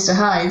 Jekyll a Mr.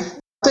 Hyde.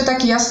 To je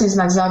taký jasný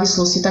znak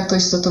závislosti, takto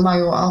isto to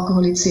majú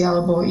alkoholici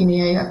alebo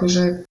iní.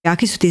 Akože...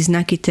 Aké sú tie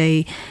znaky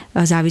tej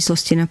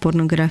závislosti na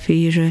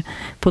pornografii, že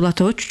podľa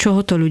toho, čoho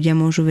to ľudia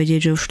môžu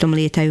vedieť, že už v tom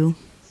lietajú?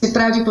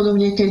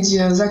 Pravdepodobne,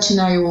 keď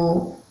začínajú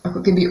ako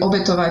keby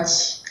obetovať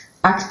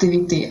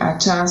aktivity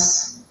a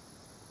čas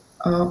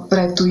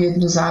pre tú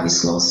jednu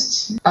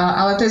závislosť.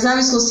 Ale tej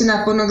závislosti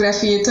na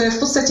pornografii, to je v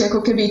podstate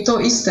ako keby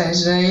to isté,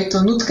 že je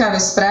to nutkavé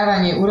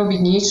správanie urobiť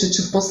niečo,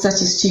 čo v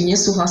podstate s čím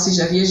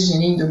nesúhlasíš a vieš, že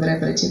nie je dobré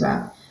pre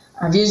teba.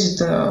 A vieš,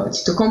 že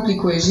ti to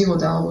komplikuje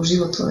život alebo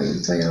život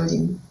tvojej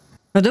rodiny.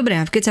 No dobré,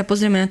 a keď sa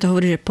pozrieme na to,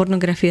 hovorí, že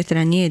pornografia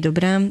teda nie je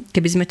dobrá.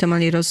 Keby sme to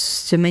mali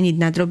rozmeniť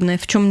na drobné,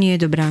 v čom nie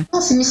je dobrá? Ja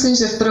si myslím,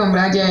 že v prvom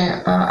rade,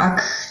 ak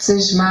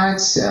chceš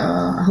mať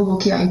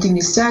hlboký a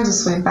intimný vzťah so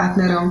svojím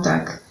partnerom,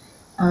 tak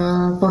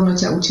porno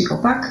ťa učí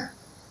opak.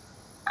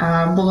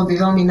 A bolo by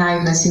veľmi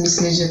naivné si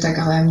myslieť, že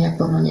tak, ale mňa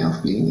porno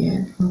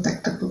neovplyvňuje. No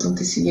tak potom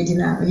ty si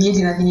jediná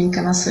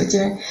výnimka na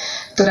svete,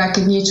 ktorá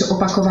keď niečo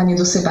opakovane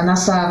do seba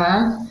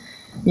nasáva,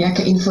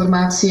 nejaké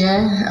informácie,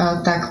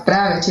 tak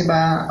práve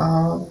teba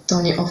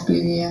to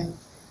neovplyvňuje.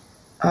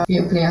 Je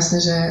úplne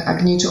jasné, že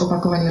ak niečo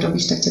opakovane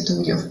robíš, tak ťa to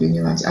bude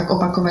ovplyvňovať. Ak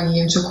opakovane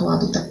jem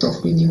čokoládu, tak to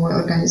ovplyvní môj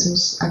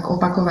organizmus. Ak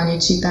opakovane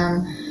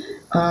čítam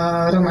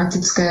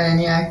romantické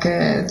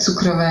nejaké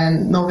cukrové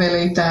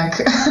novely,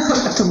 tak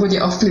to bude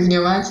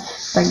ovplyvňovať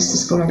takisto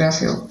s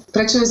pornografiou.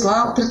 Prečo je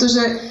zlá?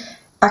 Pretože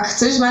ak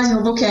chceš mať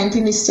hlboký a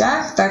intimný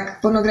vzťah, tak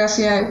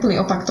pornografia je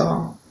úplný opak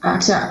toho. A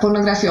ak ťa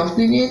pornografia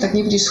ovplyvňuje, tak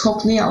nebudeš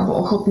schopný alebo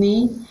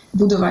ochotný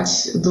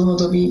budovať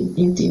dlhodobý,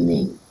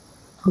 intímny,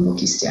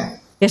 hlboký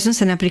vzťah. Ja som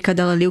sa napríklad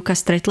ale Lívka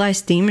stretla aj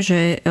s tým,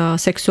 že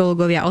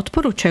sexuológovia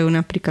odporúčajú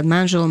napríklad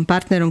manželom,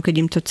 partnerom, keď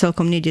im to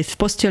celkom nejde v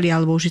posteli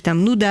alebo už je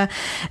tam nuda,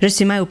 že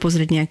si majú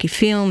pozrieť nejaký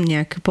film,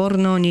 nejaké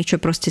porno, niečo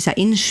proste sa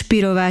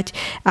inšpirovať,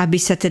 aby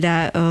sa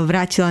teda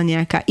vrátila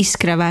nejaká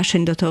iskra,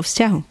 vášeň do toho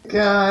vzťahu.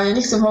 Ja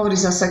nechcem hovoriť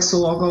za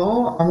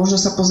sexuológov, a možno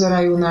sa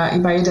pozerajú na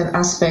iba jeden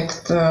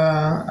aspekt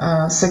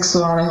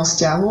sexuálneho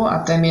vzťahu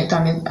a tam je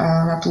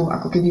na tú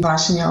ako keby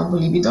vášeň alebo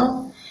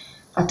libido.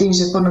 A tým,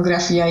 že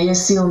pornografia je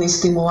silný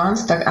stimulant,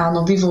 tak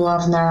áno, vyvolá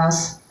v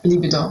nás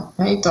libido.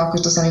 Hej, to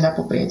akože to sa nedá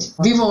poprieť.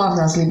 Vyvolá v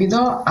nás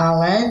libido,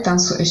 ale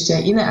tam sú ešte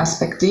aj iné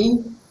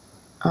aspekty,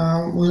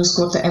 možno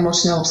skôr tie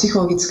emočné alebo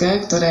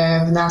psychologické,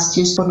 ktoré v nás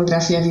tiež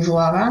pornografia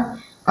vyvoláva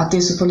a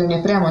tie sú podľa mňa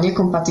priamo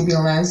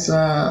nekompatibilné s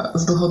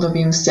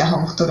dlhodobým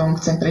vzťahom, v ktorom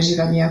chcem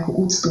prežívať nejakú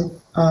úctu.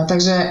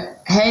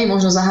 Takže hej,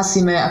 možno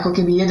zahasíme ako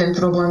keby jeden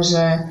problém, že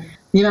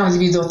nemám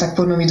libido, tak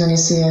porno mi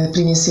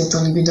prinesie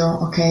to libido,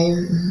 ok,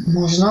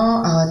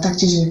 možno, ale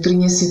taktiež mi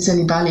prinesie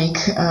celý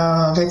balík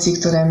vecí,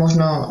 ktoré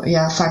možno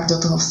ja fakt do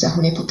toho vzťahu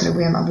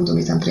nepotrebujem a budú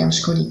mi tam priam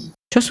škodiť.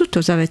 Čo sú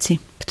to za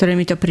veci, ktoré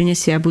mi to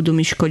prinesie a budú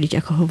mi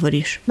škodiť, ako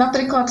hovoríš?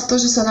 Napríklad to,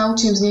 že sa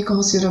naučím z niekoho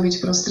si robiť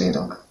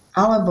prostriedok.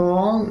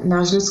 Alebo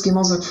náš ľudský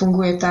mozog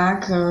funguje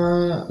tak,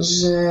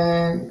 že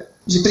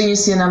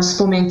prinesie nám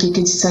spomienky,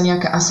 keď sa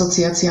nejaká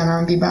asociácia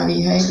nám vybaví.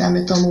 Hej,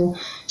 dáme tomu,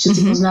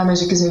 všetci poznáme,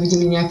 že keď sme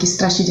videli nejaký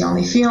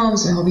strašidelný film,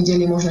 sme ho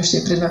videli možno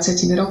ešte pred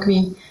 20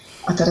 rokmi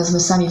a teraz sme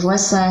sami v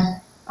lese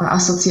a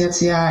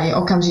asociácia je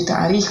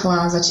okamžitá a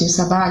rýchla, začnem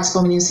sa báť,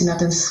 spomeniem si na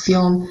ten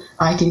film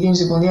a aj keď viem,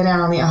 že bol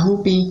nereálny a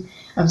hlúpy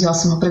a videla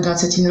som ho pred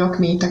 20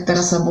 rokmi, tak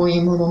teraz sa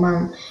bojím, lebo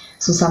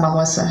som sama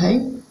v lese. Hej.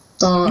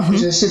 To,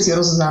 že všetci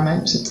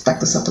rozoznáme, že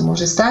takto sa to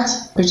môže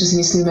stať. Prečo si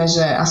myslíme,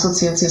 že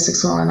asociácie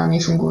sexuálne nám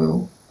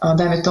nefungujú?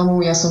 Dajme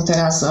tomu, ja som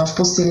teraz v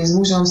posteli s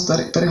mužom,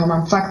 ktorého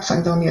mám fakt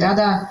veľmi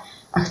rada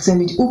a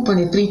chcem byť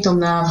úplne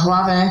prítomná v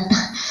hlave,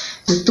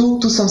 že tu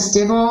som s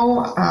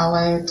tebou,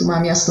 ale tu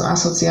mám jasnú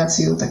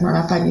asociáciu, tak ma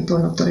napadne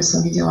porno, ktoré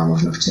som videla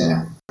možno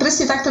včera.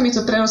 Presne takto mi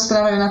to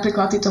prerozprávajú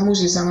napríklad títo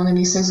muži z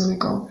anonymných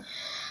sexulikov.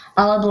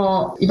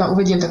 Alebo iba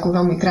uvediem takú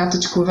veľmi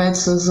krátučkú vec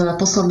z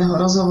posledného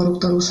rozhovoru,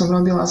 ktorú som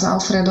robila s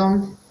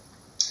Alfredom.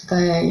 To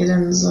je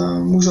jeden z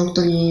mužov,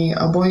 ktorí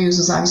bojujú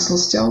so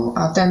závislosťou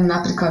a ten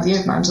napríklad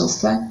je v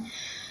manželstve.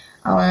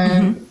 Ale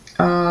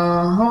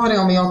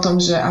hovoril mi o tom,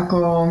 že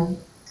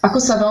ako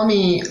sa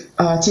veľmi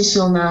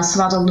tešil na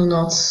svadobnú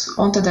noc.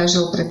 On teda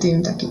žil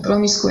predtým taký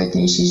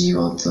promiskuitnejší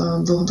život,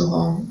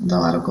 dlho,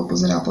 veľa rokov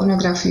pozeral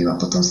pornografiu a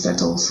potom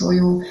stretol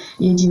svoju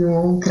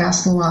jedinú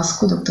krásnu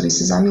lásku, do ktorej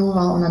sa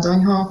zamiloval, ona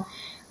doňho,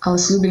 ale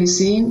sľúbili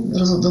si,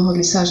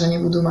 dohodli sa, že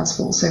nebudú mať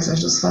spolu sex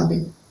až do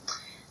svadby.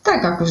 Tak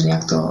akože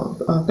nejak to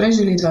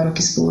prežili, 2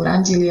 roky spolu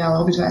randili,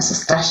 ale obidvaja sa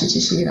strašne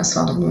tešili na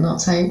svadobnú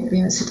noc, hej,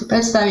 vieme si to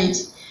predstaviť.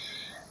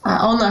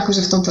 A on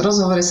akože v tomto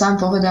rozhovore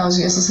sám povedal,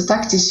 že ja som sa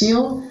tak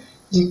tešil,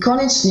 že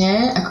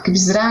konečne ako keby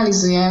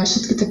zrealizujem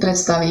všetky tie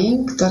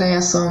predstavy,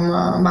 ktoré ja som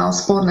mal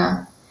z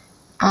porna.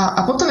 A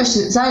potom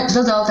ešte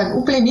dodal tak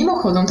úplne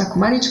mimochodom takú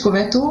maličkú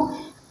vetu,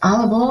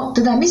 alebo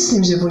teda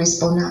myslím, že boli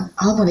z porna,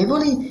 alebo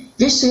neboli.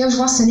 Vieš čo, ja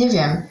už vlastne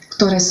neviem,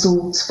 ktoré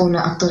sú z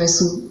porna a ktoré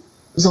sú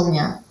zo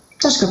mňa.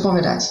 Ťažko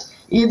povedať.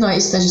 Jedno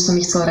je isté, že som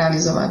ich chcel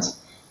realizovať.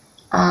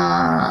 A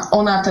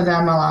ona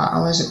teda mala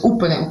ale že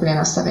úplne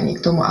nastavenie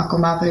k tomu, ako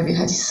má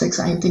prebiehať sex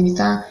a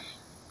intimita.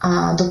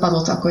 A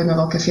dopadlo to ako jedno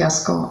veľké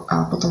fiasko.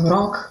 A potom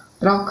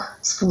rok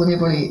spolu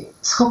neboli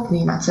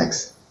schopní mať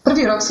sex.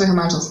 Prvý rok svojho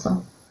manželstva.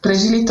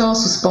 Prežili to,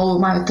 sú spolu,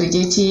 majú 3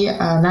 deti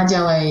a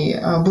naďalej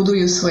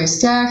budujú svoj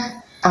vzťah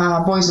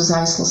a boj so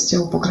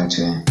závislosťou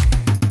pokračuje.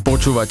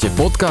 Počúvate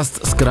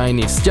podcast z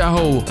krajiny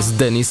vzťahov s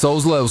Denisou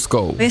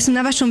Zlevskou. Ja som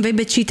na vašom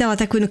webe čítala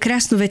takú jednu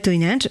krásnu vetu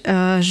ináč,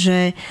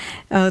 že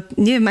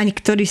neviem ani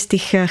ktorý z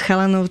tých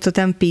chalanov to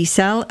tam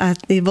písal a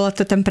bolo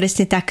to tam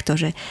presne takto,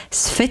 že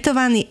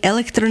sfetovaný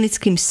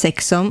elektronickým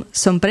sexom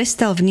som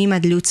prestal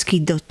vnímať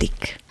ľudský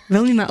dotyk.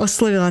 Veľmi ma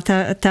oslovila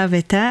tá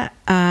veta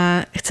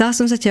a chcela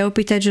som sa ťa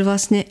opýtať, že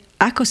vlastne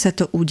ako sa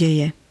to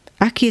udeje?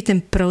 Aký je ten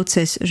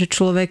proces, že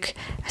človek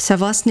sa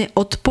vlastne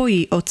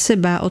odpojí od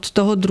seba, od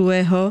toho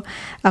druhého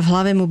a v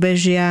hlave mu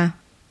bežia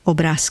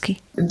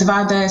obrázky?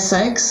 2D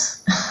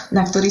sex,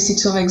 na ktorý si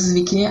človek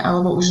zvykne,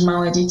 alebo už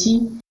malé deti,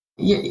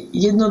 je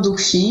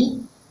jednoduchší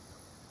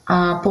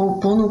a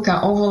ponúka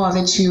oveľa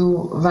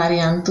väčšiu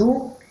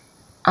variantu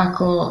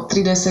ako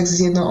 3D sex s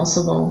jednou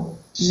osobou.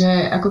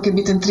 Že ako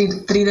keby ten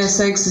 3D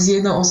sex s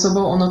jednou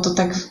osobou, ono to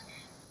tak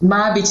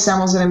má byť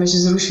samozrejme,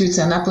 že zrušujúce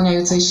a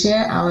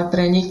naplňajúcejšie, ale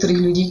pre niektorých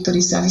ľudí, ktorí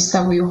sa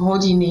vystavujú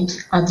hodiny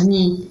a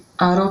dní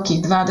a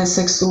roky 2D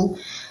sexu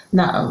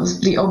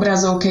pri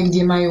obrazovke,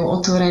 kde majú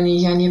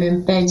otvorených,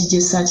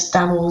 5-10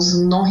 tabov s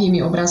mnohými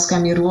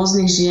obrázkami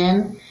rôznych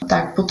žien,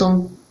 tak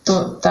potom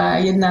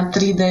tá jedna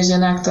 3D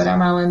žena, ktorá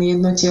má len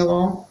jedno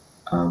telo,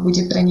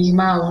 bude pre nich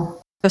málo.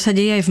 To sa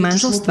deje aj v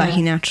manželstvách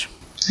ináč.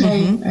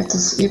 Hej,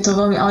 je to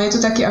veľmi, ale je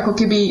to taký ako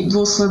keby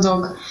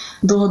dôsledok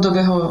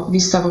dlhodobého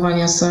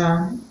vystavovania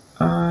sa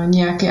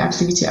nejakej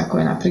aktivite, ako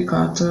je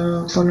napríklad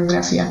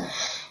pornografia.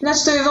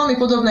 Ináč to je veľmi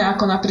podobné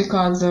ako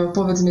napríklad,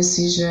 povedzme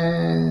si, že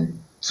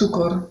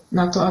cukor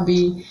na to,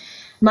 aby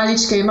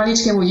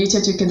maličkému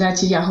dieťaťu, keď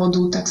dáte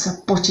jahodu, tak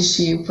sa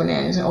poteší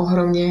úplne, že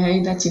ohromne,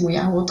 hej, dáte mu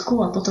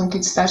jahodku a potom,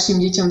 keď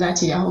starším deťom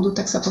dáte jahodu,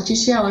 tak sa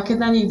potešia, ale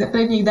keď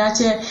pred nich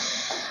dáte,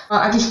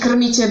 ak ich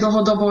krmíte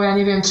dlhodobo, ja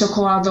neviem,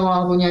 čokoládou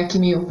alebo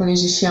nejakými úplne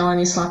že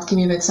šialene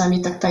sladkými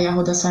vecami, tak tá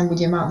jahoda sa im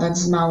bude dať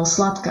málo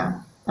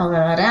sladká.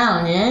 Ale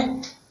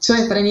reálne, čo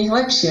je pre nich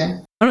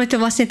lepšie? Ono je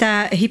to vlastne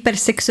tá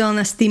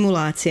hypersexuálna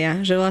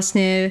stimulácia, že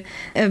vlastne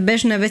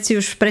bežné veci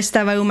už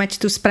prestávajú mať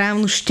tú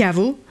správnu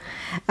šťavu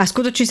a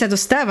skutočne sa to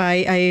stáva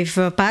aj v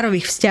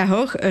párových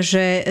vzťahoch,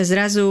 že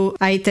zrazu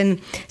aj ten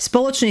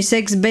spoločný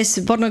sex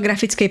bez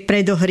pornografickej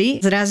predohry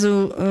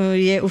zrazu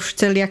je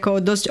už celý ako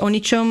dosť o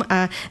ničom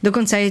a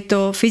dokonca je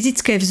to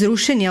fyzické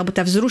vzrušenie alebo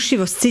tá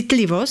vzrušivosť,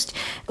 citlivosť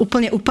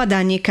úplne upadá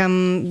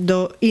niekam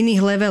do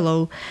iných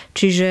levelov.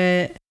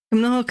 Čiže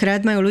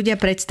mnohokrát majú ľudia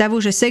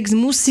predstavu, že sex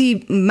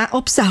musí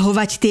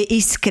obsahovať tie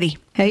iskry.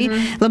 Hej?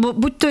 Lebo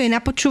buď to je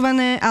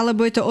napočúvané,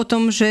 alebo je to o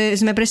tom, že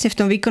sme presne v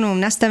tom výkonovom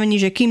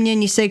nastavení, že kým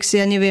není sex,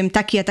 ja neviem,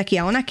 taký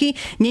a onaký,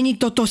 není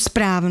toto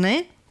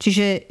správne,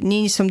 čiže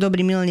není som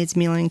dobrý milenec,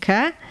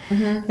 milenka.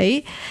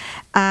 Hej?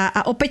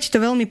 A opäť to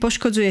veľmi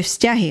poškodzuje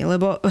vzťahy,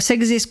 lebo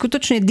sex je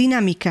skutočne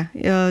dynamika.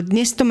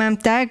 Dnes to mám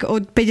tak,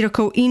 od 5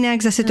 rokov inak,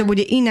 zase to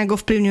bude inak,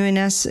 ovplyvňuje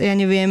nás, ja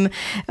neviem,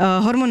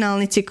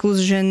 hormonálny cyklus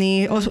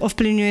ženy,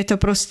 ovplyvňuje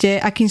to proste,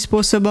 akým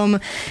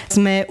spôsobom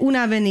sme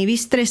unavení,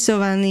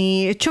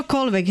 vystresovaní,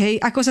 čokoľvek, hej,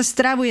 ako sa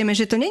stravujeme,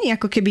 že to není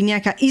ako keby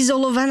nejaká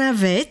izolovaná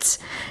vec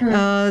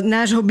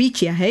nášho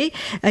bytia, hej.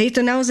 A je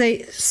to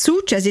naozaj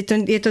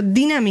súčasť, je to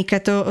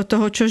dynamika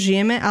toho, čo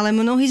žijeme, ale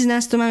mnohí z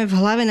nás to máme v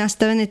hlave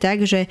nastavené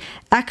tak, že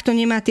ak to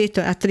nemá tieto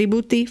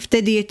atribúty,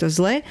 vtedy je to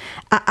zle.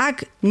 A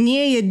ak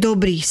nie je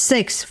dobrý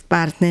sex v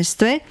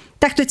partnerstve,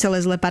 tak to je celé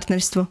zlé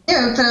partnerstvo.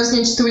 Neviem teraz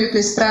či to bude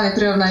správne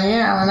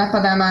prirovnanie, ale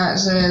napadá ma,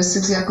 že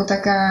sex je ako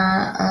taká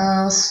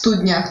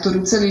studňa,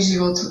 ktorú celý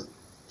život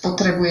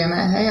potrebujeme.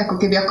 Hej?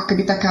 Ako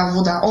keby taká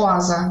voda,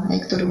 oáza,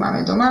 hej, ktorú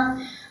máme doma,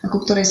 ku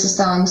ktorej sa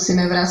stále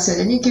musíme vráciať.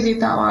 A niekedy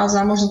tá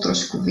oáza možno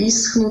trošku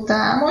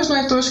vyschnutá, možno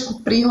aj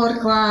trošku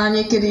prihorklá,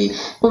 niekedy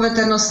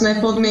poveternostné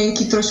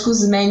podmienky trošku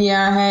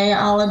zmenia, hej,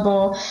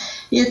 alebo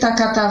je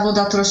taká tá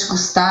voda trošku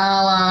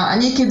stála a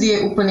niekedy je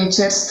úplne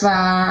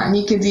čerstvá,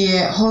 niekedy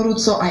je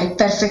horúco a je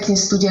perfektne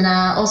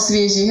studená,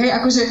 osvieži, hej,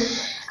 akože,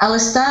 ale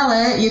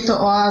stále je to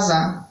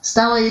oáza.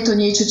 Stále je to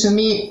niečo, čo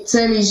my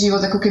celý život,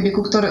 ako keby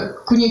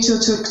ku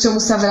niečo, k čomu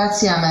sa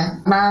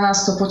vraciame. Má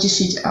nás to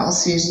potešiť a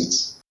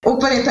osviežiť.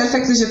 Úplne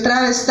perfektne, že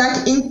práve z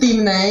tak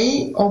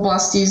intímnej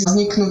oblasti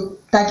vzniknú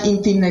tak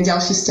intímne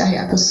ďalšie vzťahy,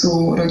 ako sú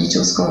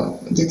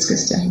rodičovsko-detské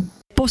vzťahy.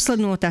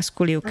 Poslednú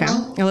otázku, Lívka,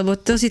 lebo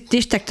to si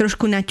tiež tak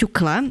trošku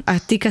naťukla a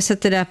týka sa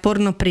teda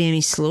porno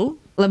priemyslu,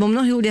 lebo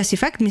mnohí ľudia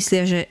si fakt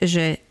myslia,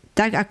 že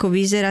tak ako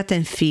vyzerá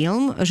ten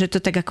film, že to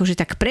tak akože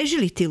tak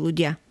prežili tí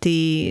ľudia,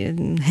 tí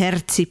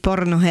herci,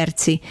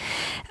 pornoherci,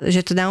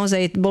 že to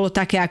naozaj bolo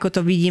také, ako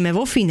to vidíme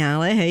vo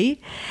finále, hej?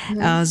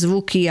 A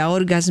zvuky a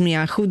orgazmy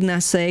a chud na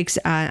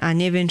sex a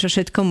neviem čo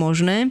všetko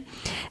možné.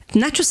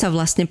 Na čo sa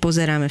vlastne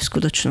pozeráme v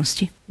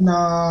skutočnosti? No,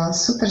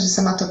 super, že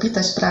sa ma to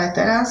pýtaš práve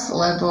teraz,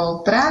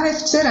 lebo práve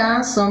včera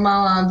som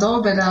mala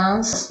do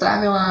obeda,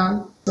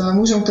 strávila s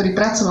mužom, ktorý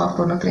pracoval v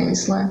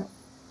pornopriemysle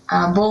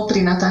a bol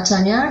pri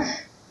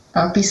natáčaniach,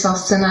 písal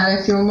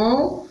scenáre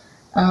filmov,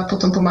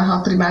 potom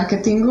pomáhal pri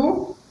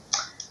marketingu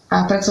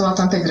a pracoval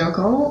tam 5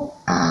 rokov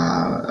a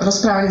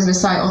rozprávali sme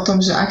sa aj o tom,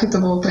 že aké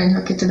to bolo pre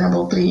neho, keď teda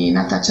bol pri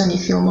natáčaní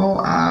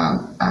filmov a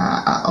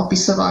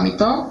opisoval mi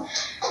to.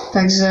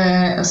 Takže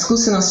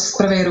skúsenosť z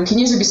prvej ruky,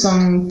 nie že by som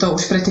to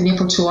už predtým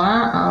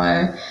nepočula,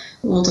 ale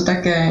bolo to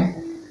také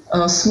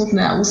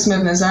smutné a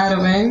úsmevné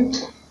zároveň,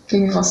 keď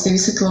mi vlastne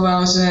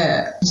vysvetľoval, že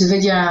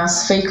vedia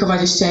sfejkovať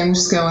ešte aj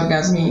mužské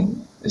orgazmy.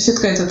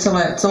 Všetko je to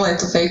celé je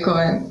to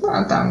fejkové. No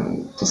a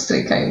tam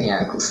postriekajú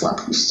nejakú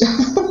sladkú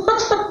šťavu.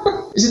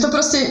 Že to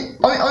proste,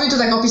 on mi to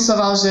tak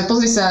opisoval, že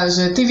pozri sa,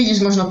 že ty vidíš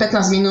možno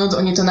 15 minút,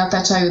 oni to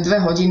natáčajú 2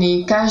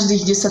 hodiny,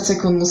 každých 10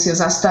 sekúnd musia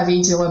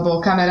zastaviť,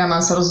 lebo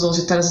kameraman sa rozhodol,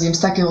 že teraz idem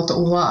z takéhoto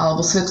uhla,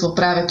 alebo svetlo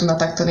práve tu na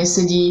takto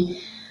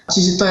nesedí.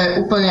 Čiže to je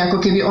úplne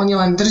ako keby oni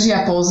len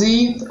držia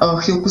pózy,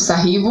 chvíľku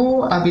sa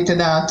hýbu, aby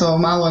teda to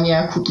malo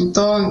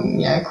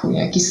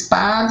nejaký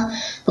spád,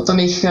 potom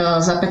ich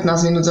za 15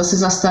 minút zase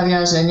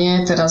zastavia, že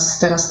nie,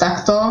 teraz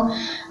takto.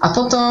 A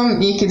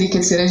potom niekedy,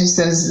 keď si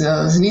režisér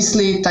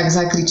zmyslí, tak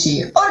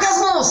zakričí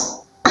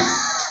orgazmus!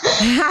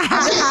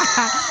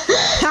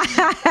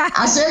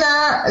 A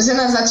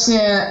žena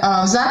začne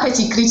v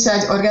zápätí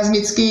kričať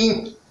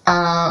orgazmicky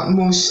a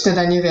muž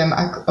teda neviem,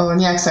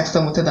 nejak sa k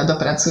tomu teda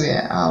dopracuje,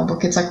 alebo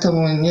keď sa k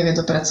tomu nevie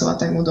dopracovať,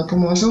 tak mu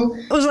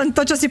dopomôžu. Už len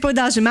to, čo si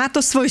povedal, že má to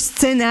svoj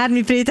scenár,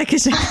 mi príde také,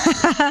 že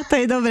to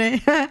je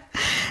dobré.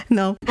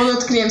 No.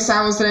 Podotknem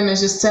samozrejme,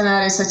 že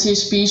scenáre sa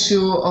tiež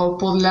píšu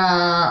podľa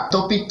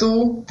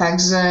dopytu,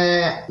 takže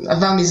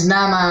veľmi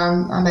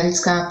známa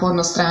americká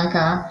porno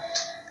stránka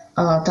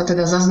tá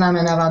teda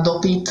zaznamenáva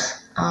dopyt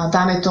a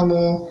dáme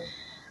tomu,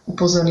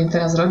 upozorním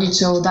teraz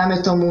rodičov,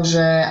 dáme tomu, že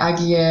ak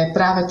je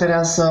práve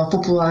teraz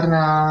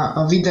populárna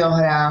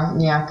videohra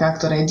nejaká,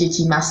 ktoré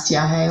deti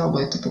mastia, hej, lebo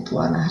je to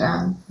populárna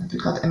hra,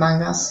 napríklad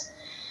Among Us,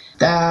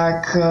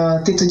 tak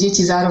tieto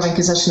deti zároveň,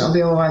 keď začnú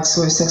objavovať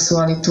svoju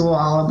sexualitu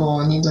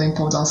alebo niekto im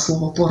povedal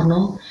slovo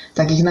porno,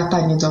 tak ich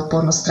napadne do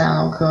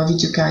pornostránok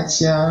vyťukať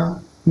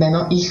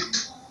meno ich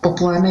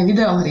populárnej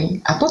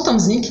videohry. A potom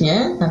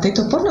vznikne na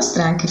tejto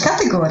pornostránke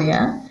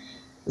kategória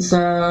s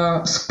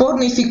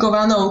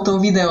pornifikovanou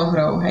tou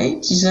videohrou, hej?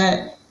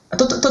 Čiže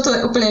toto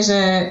je úplne, že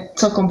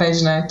celkom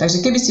bežné. Takže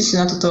keby ste šli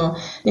na túto,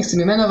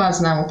 nechcem menovať,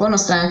 známu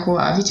pornostránku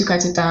a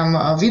vyťukáte tam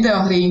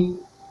videohry,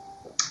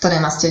 ktoré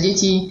mastia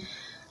deti,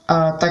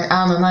 tak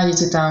áno,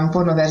 nájdete tam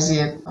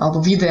pornoverzie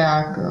alebo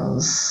videá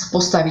s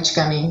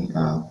postavičkami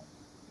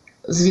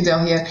z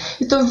videohier.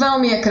 Je to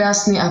veľmi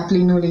krásny a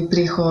plynulý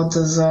príchod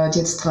z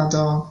detstva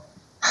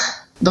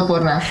do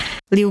porna.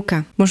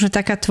 Lívka, možno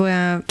taká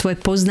tvoje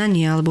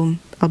poznanie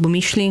alebo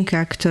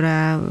myšlienka,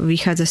 ktorá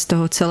vychádza z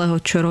toho celého,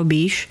 čo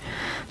robíš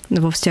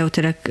vo vzťahu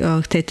teda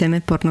k tej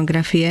téme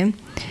pornografie.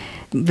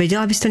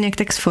 Vedela by si to nejak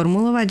tak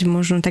sformulovať,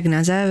 možno tak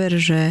na záver,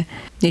 že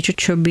niečo,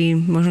 čo by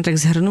možno tak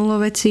zhrnulo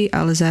veci,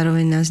 ale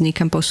zároveň nás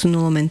niekam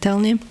posunulo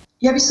mentálne?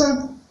 Ja by som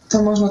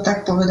to možno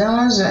tak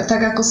povedala, že tak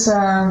ako sa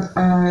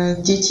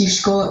deti v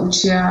škole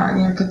učia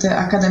nejaké tie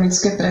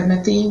akademické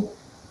predmety,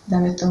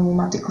 dáme tomu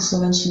matiku,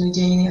 slovenčinu,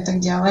 dejiny a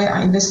tak ďalej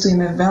a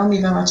investujeme veľmi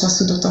veľa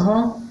času do toho,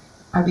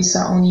 aby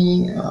sa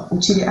oni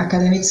učili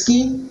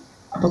akademicky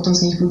a potom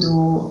z nich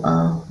budú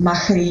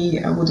machri,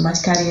 budú mať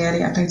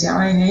kariéry a tak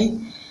ďalej, hej.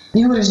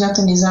 Nehovorím, že na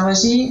tom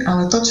nezáleží,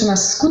 ale to, čo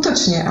nás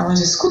skutočne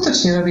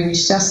robí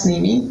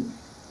šťastnými,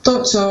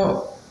 to, čo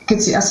keď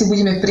si asi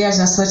budeme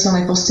prijať na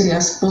svetelnej posteli a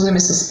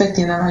pozrieme sa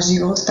spätne na náš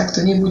život, tak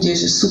to nebude,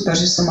 že super,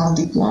 že som mal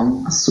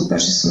diplom a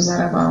super, že som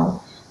zarábal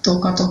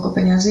toľko a toľko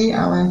peňazí,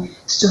 ale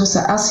z čoho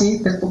sa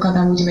asi,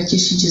 predpokladám, budeme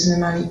tešiť, že sme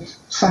mali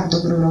fakt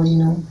dobrú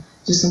rodinu,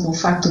 že som bol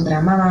fakt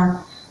dobrá mama,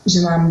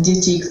 že mám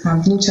deti,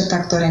 mám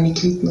vnúčatá, ktoré mi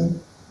kvitnú.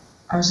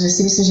 A že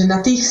si myslím, že na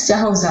tých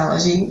vzťahoch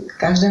záleží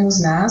každému z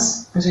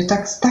nás, a že je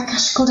taká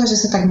škoda, že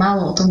sa tak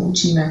málo o tom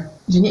učíme.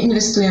 Že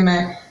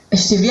neinvestujeme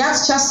ešte viac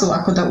času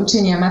ako do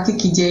učenia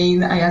matiky,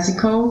 dejín a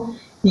jazykov,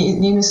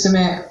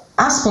 neinvestujeme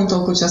aspoň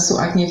toľko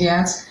času, ak nie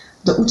viac,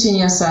 do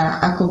učenia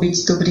sa, ako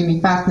byť dobrými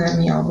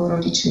partnermi alebo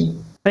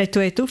rodičmi. Preto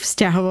je tu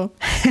vzťahovo.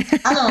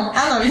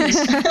 Áno,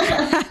 vidíš.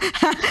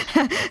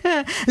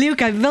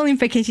 Lívka, veľmi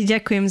pekne ti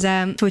ďakujem za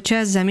tvoj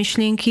čas, za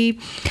myšlienky.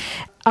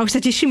 A už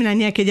sa teším na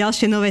nejaké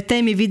ďalšie nové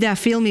témy, videá,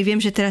 filmy.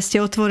 Viem, že teraz ste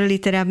otvorili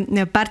teda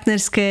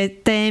partnerské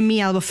témy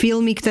alebo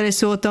filmy, ktoré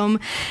sú o tom,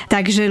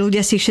 takže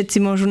ľudia si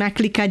všetci môžu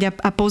naklikať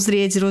a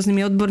pozrieť s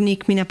rôznymi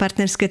odborníkmi na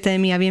partnerské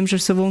témy. A viem,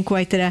 že sú vonku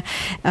aj teda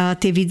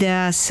tie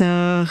videá s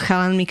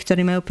chalanmi,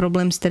 ktorí majú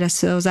problém s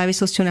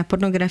závislosťou na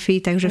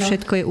pornografii, takže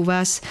všetko je u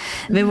vás.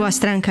 Webová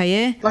stránka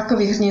je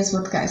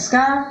tlakový-hrniec.sk.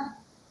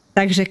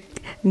 Takže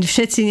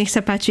všetci, nech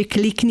sa páči,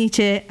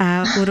 kliknite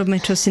a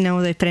urobme čosi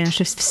naozaj pre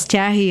naše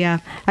vzťahy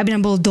a aby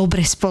nám bolo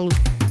dobre spolu.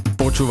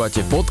 Počúvate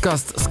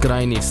podcast z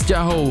krajiny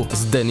vzťahov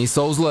s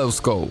Denisou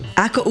Zlevskou.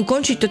 Ako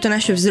ukončiť toto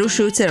naše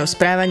vzrušujúce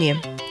rozprávanie?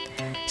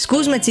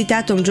 Skúsme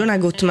citátom Johna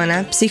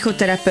Gottmana,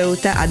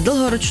 psychoterapeuta a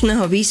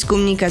dlhoročného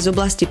výskumníka z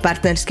oblasti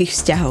partnerských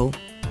vzťahov.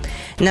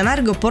 Na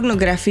margo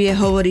pornografie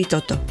hovorí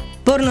toto.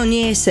 Porno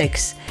nie je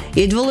sex.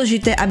 Je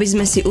dôležité, aby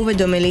sme si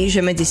uvedomili, že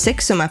medzi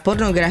sexom a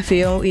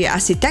pornografiou je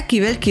asi taký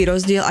veľký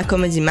rozdiel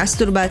ako medzi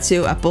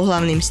masturbáciou a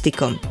pohlavným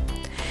stykom.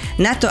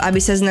 Na to,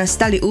 aby sa z nás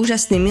stali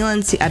úžasní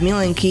milenci a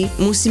milenky,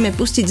 musíme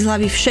pustiť z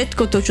hlavy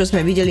všetko to, čo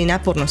sme videli na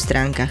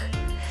pornostránkach.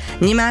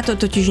 Nemá to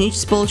totiž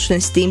nič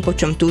spoločné s tým, po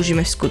čom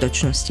túžime v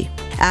skutočnosti.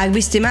 A ak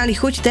by ste mali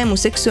chuť tému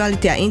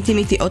sexuality a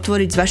intimity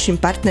otvoriť s vašim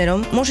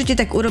partnerom, môžete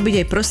tak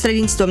urobiť aj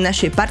prostredníctvom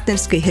našej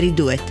partnerskej hry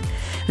Duet.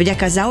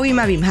 Vďaka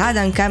zaujímavým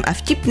hádankám a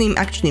vtipným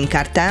akčným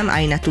kartám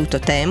aj na túto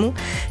tému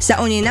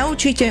sa o nej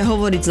naučíte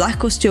hovoriť s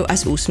ľahkosťou a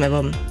s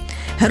úsmevom.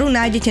 Hru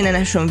nájdete na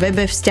našom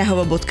webe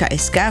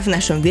vzťahovo.sk v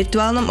našom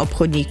virtuálnom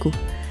obchodníku.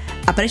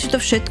 A prečo to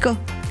všetko?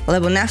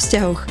 Lebo na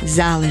vzťahoch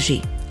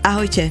záleží.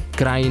 Ahojte.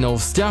 Krajinou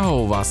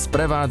vzťahov vás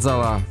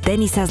prevádzala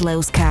Denisa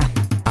Zlevská.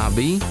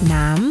 Aby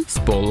nám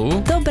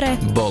spolu dobre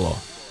bolo.